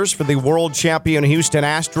leaguers for the world champion Houston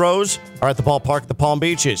Astros are at the ballpark at the Palm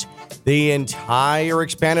Beaches. The entire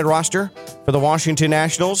expanded roster for the Washington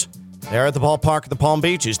Nationals, they're at the ballpark at the Palm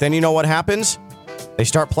Beaches. Then you know what happens? They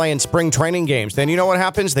start playing spring training games. Then you know what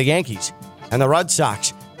happens? The Yankees and the Red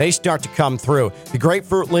Sox, they start to come through. The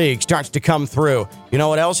Grapefruit League starts to come through. You know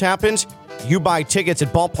what else happens? You buy tickets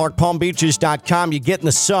at ballparkpalmbeaches.com. You get in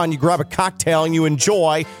the sun, you grab a cocktail, and you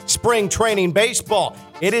enjoy spring training baseball.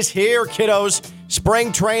 It is here, kiddos.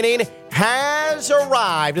 Spring training has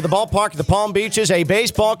arrived at the ballpark at the Palm Beaches, a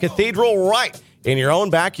baseball cathedral right in your own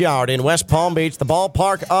backyard in West Palm Beach, the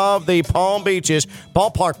ballpark of the Palm Beaches.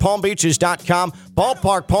 Ballparkpalmbeaches.com.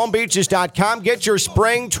 Ballparkpalmbeaches.com. Get your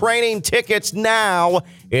spring training tickets now.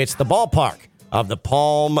 It's the ballpark of the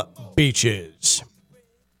Palm Beaches.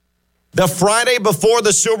 The Friday before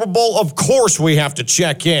the Super Bowl, of course, we have to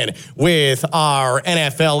check in with our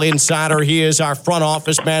NFL insider. He is our front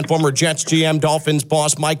office man, former Jets GM, Dolphins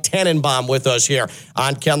boss, Mike Tannenbaum, with us here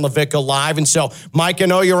on Ken LaVicka Live. And so, Mike, I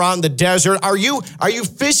know you're out in the desert. Are you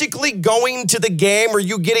physically going to the game? Or are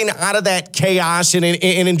you getting out of that chaos and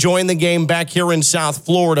enjoying the game back here in South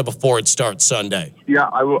Florida before it starts Sunday? Yeah,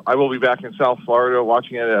 I will be back in South Florida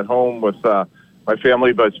watching it at home with my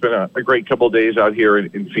family, but it's been a great couple of days out here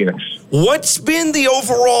in Phoenix. What's been the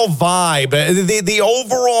overall vibe, the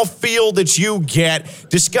overall feel that you get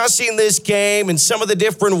discussing this game and some of the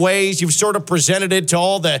different ways you've sort of presented it to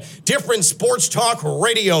all the different sports talk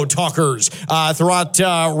radio talkers throughout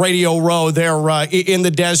Radio Row there in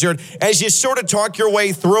the desert? As you sort of talk your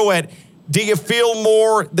way through it, do you feel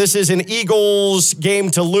more this is an Eagles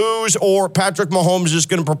game to lose, or Patrick Mahomes is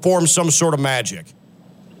going to perform some sort of magic?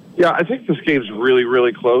 Yeah, I think this game's really,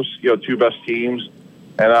 really close. Two best teams.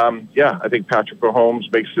 And, I think Patrick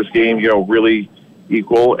Mahomes makes this game, really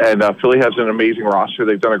equal. And Philly has an amazing roster.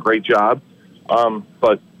 They've done a great job.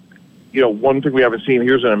 But, one thing we haven't seen,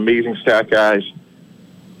 here's an amazing stat, guys.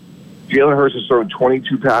 Jalen Hurts has thrown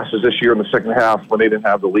 22 passes this year in the second half when they didn't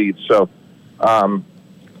have the lead. So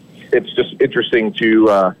it's just interesting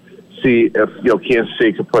to see if Kansas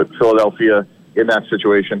City could put Philadelphia in that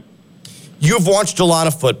situation. You've watched a lot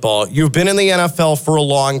of football. You've been in the NFL for a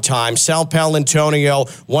long time. Sal Paolantonio,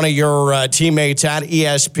 one of your teammates at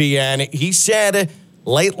ESPN, he said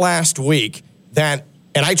late last week that,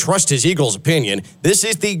 and I trust his Eagles opinion, this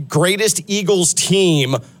is the greatest Eagles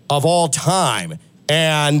team of all time.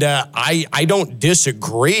 And I don't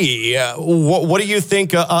disagree. What do you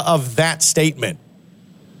think of that statement?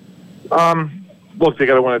 Look, they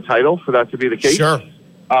got to win a title for that to be the case. Sure.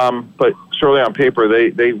 But surely on paper,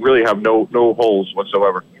 they really have no holes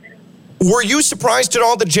whatsoever. Were you surprised at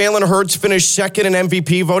all that Jalen Hurts finished second in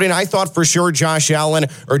MVP voting? I thought for sure Josh Allen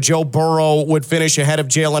or Joe Burrow would finish ahead of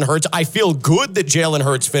Jalen Hurts. I feel good that Jalen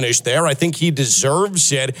Hurts finished there. I think he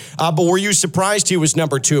deserves it. But were you surprised he was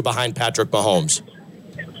number 2 behind Patrick Mahomes?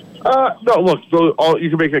 No, look, you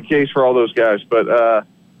can make a case for all those guys. But,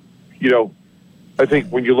 I think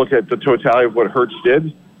when you look at the totality of what Hurts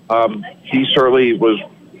did, he certainly was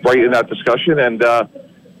right in that discussion. And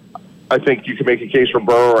I think you can make a case for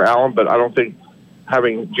Burrow or Allen, but I don't think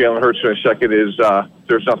having Jalen Hurts finish second is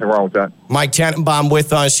there's nothing wrong with that. Mike Tannenbaum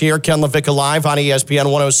with us here. Ken LaVicka Live on ESPN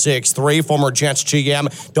 106.3. Former Jets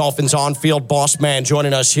GM, Dolphins on-field boss man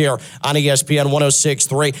joining us here on ESPN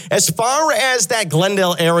 106.3. As far as that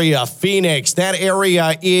Glendale area, Phoenix, that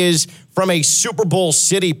area is from a Super Bowl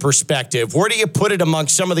city perspective. Where do you put it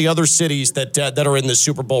amongst some of the other cities that are in the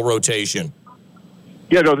Super Bowl rotation?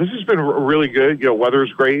 Yeah, no, this has been really good.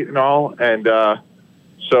 Weather's great and all. And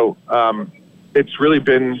so it's really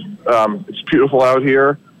been it's beautiful out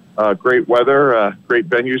here. Great weather, great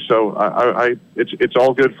venue. So it's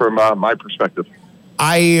all good from my perspective.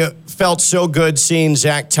 I felt so good seeing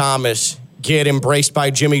Zach Thomas get embraced by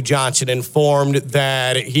Jimmy Johnson, informed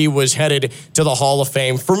that he was headed to the Hall of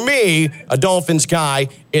Fame. For me, a Dolphins guy,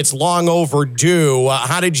 it's long overdue.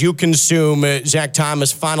 How did you consume Zach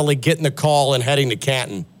Thomas finally getting the call and heading to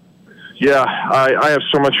Canton? Yeah, I have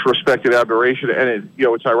so much respect and admiration, and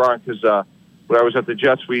it's ironic because when I was at the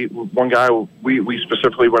Jets, one guy we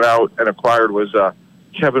specifically went out and acquired was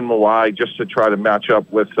Kevin Mawai, just to try to match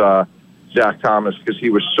up with Zach Thomas, because he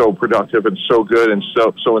was so productive and so good and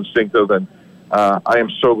so instinctive. And I am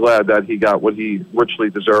so glad that he got what he richly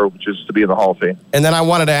deserved, which is to be in the Hall of Fame. And then I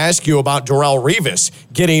wanted to ask you about Darrelle Revis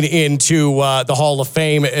getting into the Hall of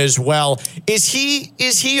Fame as well. Is he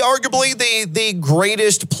arguably the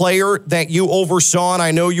greatest player that you oversaw? And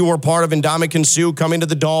I know you were part of Ndamukong Suh coming to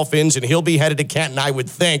the Dolphins, and he'll be headed to Canton, I would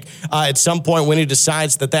think, at some point when he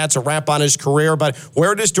decides that that's a wrap on his career. But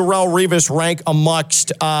where does Darrelle Revis rank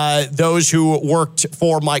amongst those who worked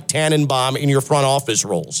for Mike Tannenbaum in your front office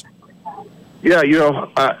roles? Yeah,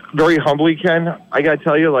 very humbly, Ken, I got to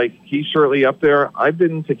tell you, he's certainly up there. I've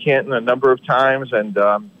been to Canton a number of times, and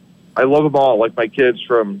I love them all, like my kids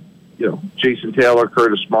from, Jason Taylor,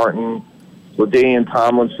 Curtis Martin, LaDainian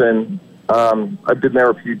Tomlinson. I've been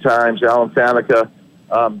there a few times, Alan Faneca.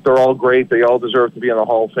 They're all great. They all deserve to be in the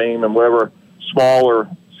Hall of Fame, and whatever small or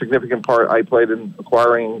significant part I played in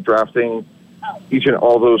acquiring, drafting each and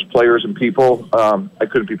all those players and people, I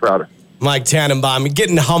couldn't be prouder. Mike Tannenbaum,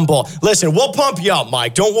 getting humble. Listen, we'll pump you up,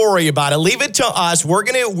 Mike. Don't worry about it. Leave it to us.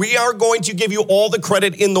 We are going to give you all the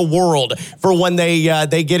credit in the world for when they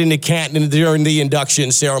get into Canton during the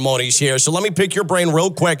induction ceremonies here. So let me pick your brain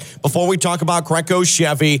real quick before we talk about Greco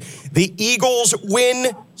Chevy. The Eagles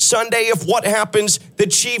win Sunday if what happens? The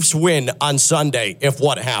Chiefs win on Sunday if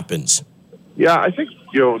what happens? Yeah, I think,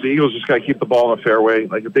 the Eagles just got to keep the ball in the fairway.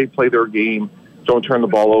 If they play their game, don't turn the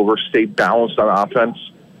ball over, stay balanced on offense,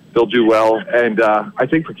 they'll do well. And I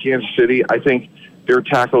think for Kansas City, I think their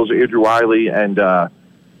tackles, Andrew Wiley and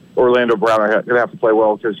Orlando Brown, are going to have to play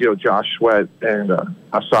well because, Josh Sweat and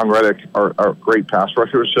Hassan Reddick are great pass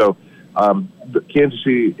rushers. So Kansas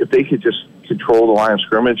City, if they could just control the line of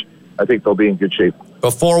scrimmage, I think they'll be in good shape.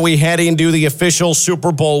 Before we head into the official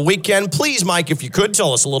Super Bowl weekend, please, Mike, if you could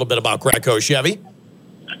tell us a little bit about Greco Chevy.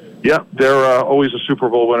 Yeah, they're always a Super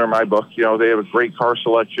Bowl winner in my book. They have a great car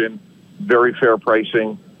selection, very fair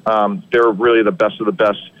pricing. They're really the best of the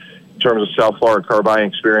best in terms of South Florida car buying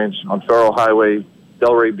experience on Federal Highway,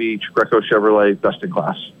 Delray Beach, Greco Chevrolet, best in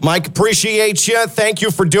class. Mike, appreciate you. Thank you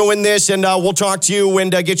for doing this, and we'll talk to you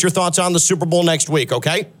and get your thoughts on the Super Bowl next week,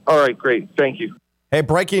 okay? All right, great. Thank you. Hey,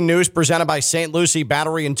 breaking news presented by St. Lucie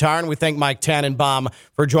Battery and Tire, and we thank Mike Tannenbaum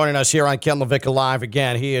for joining us here on Ken LaVicka Live.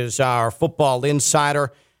 Again, he is our football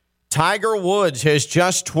insider. Tiger Woods has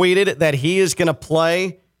just tweeted that he is going to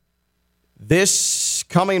play this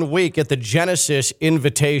coming week at the Genesis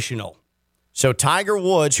Invitational. So Tiger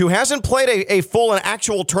Woods, who hasn't played a full and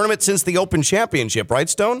actual tournament since the Open Championship, right,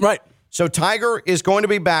 Stone? Right. So Tiger is going to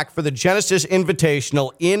be back for the Genesis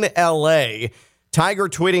Invitational in L.A. Tiger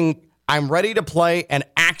tweeting I'm ready to play an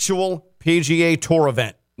actual PGA Tour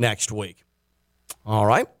event next week. All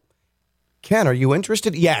right. Ken, are you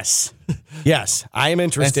interested? Yes. Yes, I am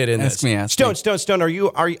interested in this. Stone, are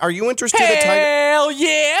you interested in Tiger? Hell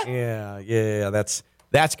yeah. Yeah, that's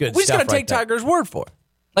good We just stuff got to take Tiger's word for it.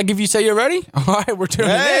 Like, if you say you're ready, all right, we're tuning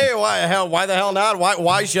in. Hey, why the hell not?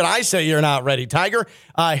 Why should I say you're not ready? Tiger,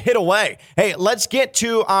 hit away. Hey, let's get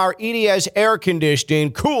to our EDS air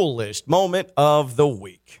conditioning coolest moment of the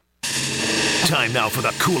week. Time now for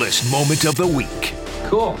the coolest moment of the week.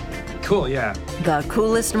 Cool, yeah. The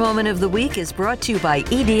coolest moment of the week is brought to you by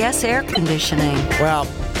EDS Air Conditioning. Well,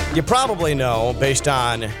 you probably know, based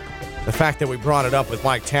on the fact that we brought it up with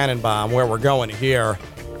Mike Tannenbaum, where we're going here.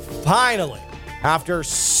 Finally, after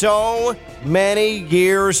so many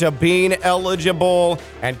years of being eligible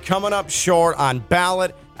and coming up short on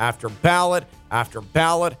ballot after ballot after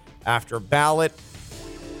ballot after ballot,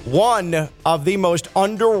 one of the most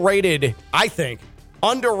underrated, I think,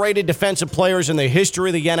 underrated defensive players in the history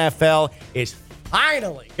of the NFL is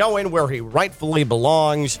finally going where he rightfully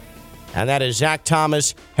belongs, and that is Zach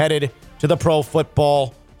Thomas, headed to the Pro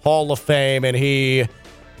Football Hall of Fame, and he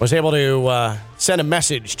was able to send a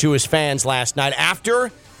message to his fans last night after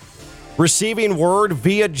receiving word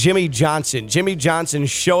via Jimmy Johnson. Jimmy Johnson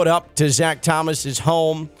showed up to Zach Thomas's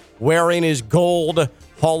home wearing his gold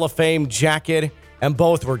Hall of Fame jacket, and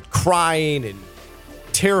both were crying and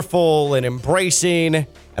tearful and embracing. And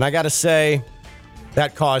I got to say,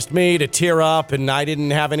 that caused me to tear up, and I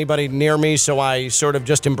didn't have anybody near me, so I sort of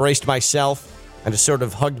just embraced myself and just sort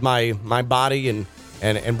of hugged my body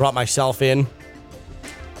and brought myself in.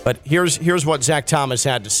 But here's what Zach Thomas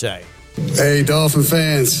had to say. Hey, Dolphin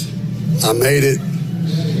fans, I made it.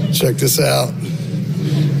 Check this out.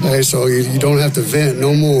 Hey, so you don't have to vent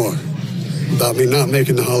no more about me not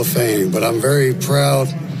making the Hall of Fame, but I'm very proud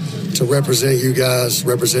to represent you guys,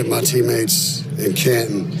 represent my teammates in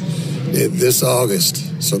Canton this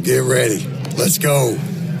August. So get ready. Let's go.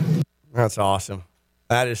 That's awesome.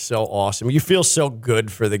 That is so awesome. You feel so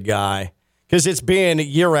good for the guy because it's been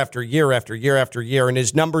year after year after year after year, and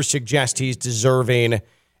his numbers suggest he's deserving.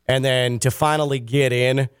 And then to finally get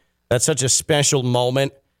in, that's such a special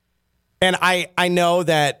moment. And I know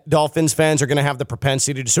that Dolphins fans are going to have the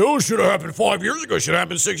propensity to say, oh, should have happened 5 years ago, should have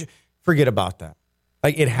happened 6 years. Forget about that.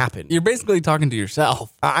 Like, it happened. You're basically talking to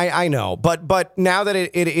yourself. I know, but now that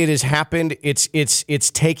it has happened,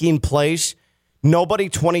 it's taking place. Nobody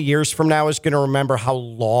 20 years from now is going to remember how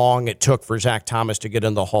long it took for Zach Thomas to get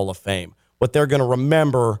in the Hall of Fame. What they're going to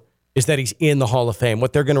remember is that he's in the Hall of Fame.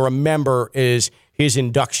 What they're going to remember is his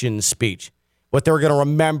induction speech. What they're going to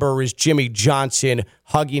remember is Jimmy Johnson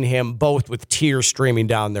hugging him, both with tears streaming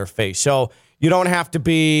down their face. So you don't have to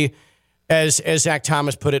be, as Zach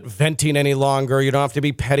Thomas put it, venting any longer. You don't have to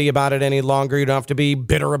be petty about it any longer. You don't have to be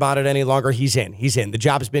bitter about it any longer. He's in. The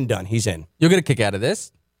job's been done. He's in. You'll get a kick out of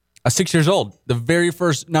this. I was 6 years old. The very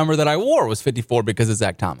first number that I wore was 54 because of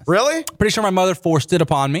Zach Thomas. Really? Pretty sure my mother forced it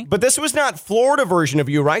upon me. But this was not Florida version of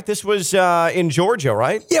you, right? This was in Georgia,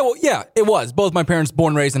 right? Yeah, it was. Both my parents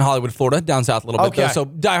born and raised in Hollywood, Florida, down south a little bit. Okay. So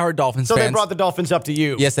diehard Dolphins fans. So they brought the Dolphins up to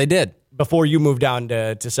you. Yes, they did. Before you moved down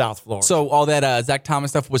to South Florida. So all that Zach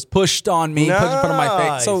Thomas stuff was pushed on me, put in front of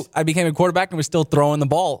my face. So I became a quarterback and was still throwing the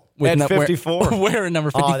ball. At 54? Wearing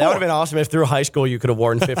number 54. Oh, that would have been awesome if through high school you could have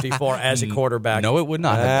worn 54 as a quarterback. No, it would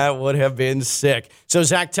not. That would have been sick. So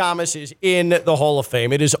Zach Thomas is in the Hall of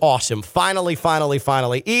Fame. It is awesome. Finally.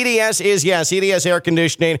 EDS is, yes, EDS Air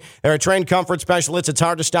Conditioning. They're a trained comfort specialist. It's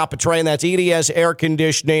hard to stop a train. That's EDS Air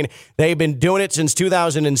Conditioning. They've been doing it since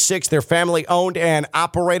 2006. They're family owned and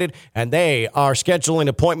operated, and they are scheduling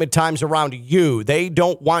appointment times around you. They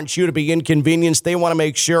don't want you to be inconvenienced. They want to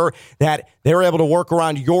make sure that they're able to work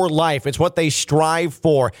around your life. It's what they strive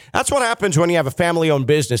for. That's what happens when you have a family-owned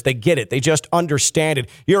business. They get it. They just understand it.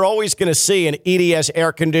 You're always going to see an EDS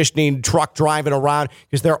air conditioning truck driving around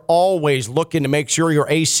because they're always looking to make sure your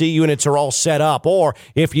AC units are all set up. Or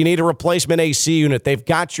if you need a replacement AC unit, they've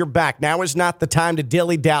got your back. Now is not the time to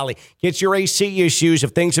dilly-dally. Get your AC issues,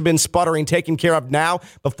 if things have been sputtering, taken care of now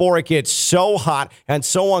before it gets so hot and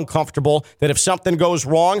so uncomfortable that if something goes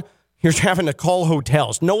wrong, you're having to call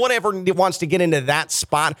hotels. No one ever wants to get into that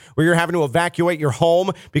spot where you're having to evacuate your home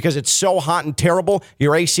because it's so hot and terrible,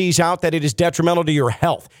 your AC's out, that it is detrimental to your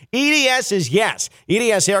health. EDS is yes.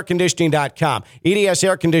 EDSairconditioning.com.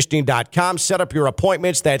 EDSairconditioning.com. Set up your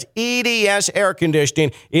appointments. That's EDS Air Conditioning.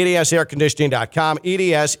 EDSairconditioning.com.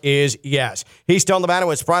 EDS is yes. He's Stone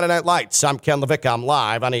Lavano. It's Friday Night Lights. I'm Ken Levick. I'm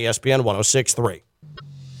live on ESPN 106.3.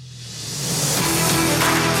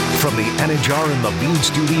 From the Anajar and Levine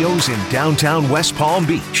Studios in downtown West Palm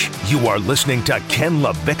Beach, you are listening to Ken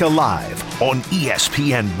LaVicka Live on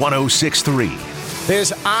ESPN 1063.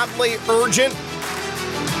 This oddly urgent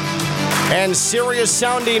and serious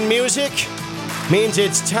sounding music means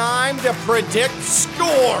it's time to predict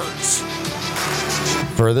scores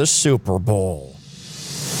for the Super Bowl.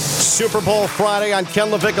 Super Bowl Friday on Ken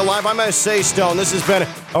LaVicka Live. I must say, Stone, this has been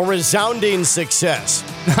a resounding success.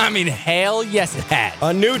 I mean, hell yes, it has.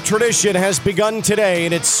 A new tradition has begun today,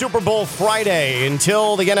 and it's Super Bowl Friday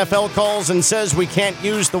until the NFL calls and says we can't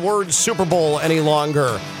use the word Super Bowl any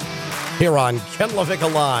longer here on Ken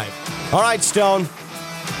LaVicka Live. All right, Stone,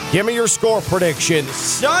 give me your score prediction.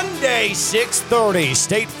 Sunday, 6:30,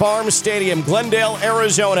 State Farm Stadium, Glendale,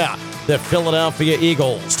 Arizona. The Philadelphia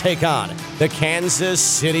Eagles take on the Kansas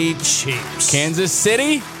City Chiefs. Kansas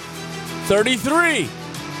City, 33.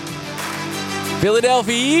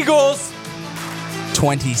 Philadelphia Eagles,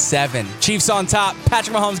 27. Chiefs on top.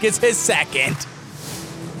 Patrick Mahomes gets his second.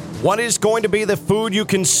 What is going to be the food you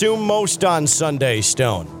consume most on Sunday,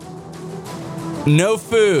 Stone? No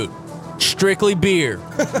food. Strictly beer.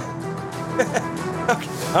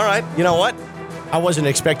 All right, you know what? I wasn't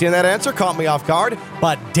expecting that answer. Caught me off guard.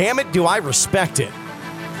 But damn it, do I respect it.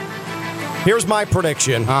 Here's my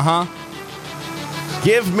prediction.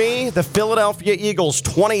 Give me the Philadelphia Eagles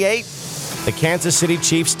 28, the Kansas City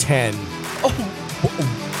Chiefs 10.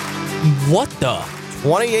 What the?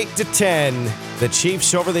 28-10. The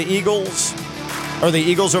Chiefs over the Eagles. Or the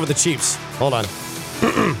Eagles over the Chiefs. Hold on.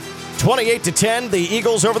 28-10, the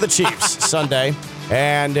Eagles over the Chiefs Sunday.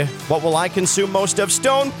 And what will I consume most of,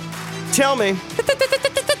 Stone? Tell me.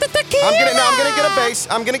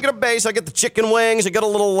 I'm gonna get a base. I get the chicken wings. I get a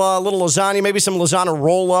little lasagna, maybe some lasagna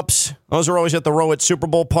roll-ups. Those are always at the Row at Super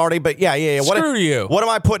Bowl party. But yeah. Screw you. What am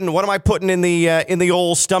I putting in the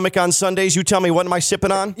old stomach on Sundays? You tell me. What am I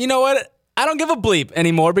sipping on? You know what? I don't give a bleep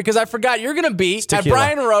anymore because I forgot you're gonna be at Tequila.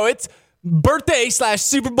 Brian Rowett's birthday /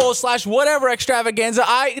 Super Bowl / whatever extravaganza.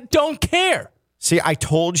 I don't care. See, I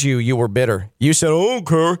told you were bitter. You said, "I don't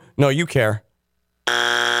care." No, you care.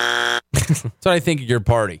 That's what I think of your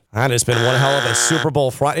party. That has been one hell of a Super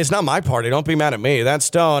Bowl Friday. It's not my party. Don't be mad at me. That's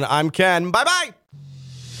Stone. I'm Ken. Bye-bye.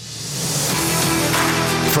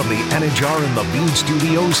 From the Anajar and Levine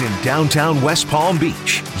Studios in downtown West Palm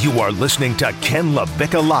Beach, you are listening to Ken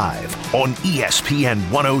LaVicka Live on ESPN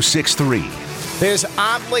 1063. This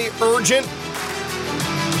oddly urgent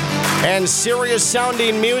and serious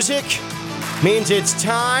sounding music means it's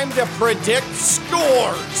time to predict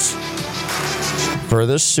scores for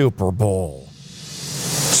the Super Bowl.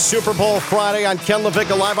 Super Bowl Friday on Ken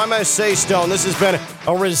LaVicka Live. I must say, Stone, this has been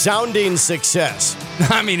a resounding success.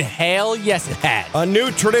 I mean, hell yes, it has. A new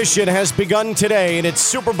tradition has begun today, and it's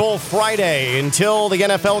Super Bowl Friday until the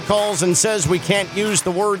NFL calls and says we can't use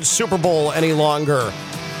the word Super Bowl any longer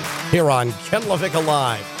here on Ken LaVicka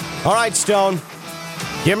Live. All right, Stone,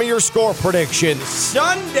 give me your score prediction.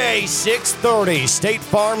 Sunday, 6:30, State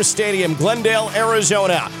Farm Stadium, Glendale,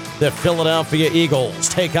 Arizona. The Philadelphia Eagles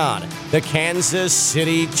take on the Kansas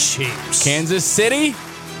City Chiefs. Kansas City,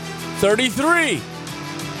 33.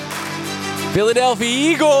 Philadelphia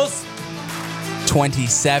Eagles,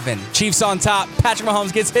 27. Chiefs on top. Patrick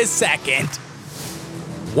Mahomes gets his second.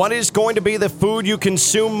 What is going to be the food you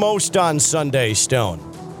consume most on Sunday, Stone?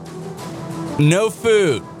 No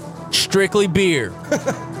food. Strictly beer.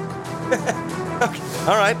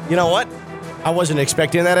 All right, you know what? I wasn't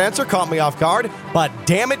expecting that answer. Caught me off guard. But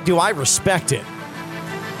damn it, do I respect it.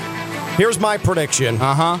 Here's my prediction.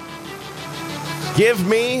 Give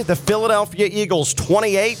me the Philadelphia Eagles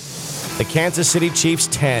 28, the Kansas City Chiefs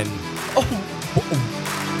 10.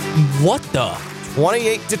 What the?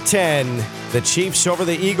 28-10, the Chiefs over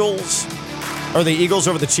the Eagles. Or the Eagles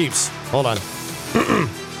over the Chiefs. Hold on.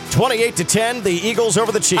 28-10, the Eagles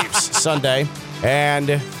over the Chiefs Sunday.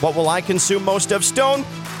 And what will I consume most of, Stone?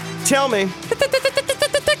 Tell me.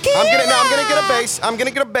 I'm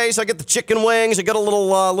gonna get a base. I get the chicken wings. I get a little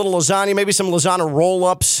lasagna, maybe some lasagna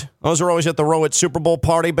roll-ups. Those are always at the Row at Super Bowl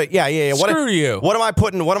party. But yeah. Screw you. What am I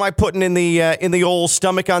putting in the old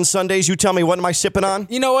stomach on Sundays? You tell me. What am I sipping on?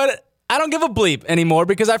 You know what? I don't give a bleep anymore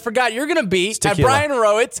because I forgot you're gonna be at Brian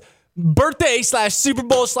Rowett's birthday / Super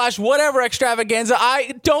Bowl / whatever extravaganza.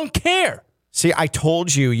 I don't care. See, I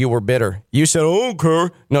told you were bitter. You said, "I don't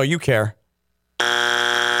care." No, you care.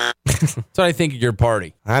 That's what I think of your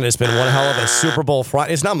party. That has been one hell of a Super Bowl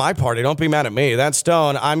Friday. It's not my party. Don't be mad at me. That's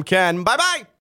Stone. I'm Ken. Bye-bye.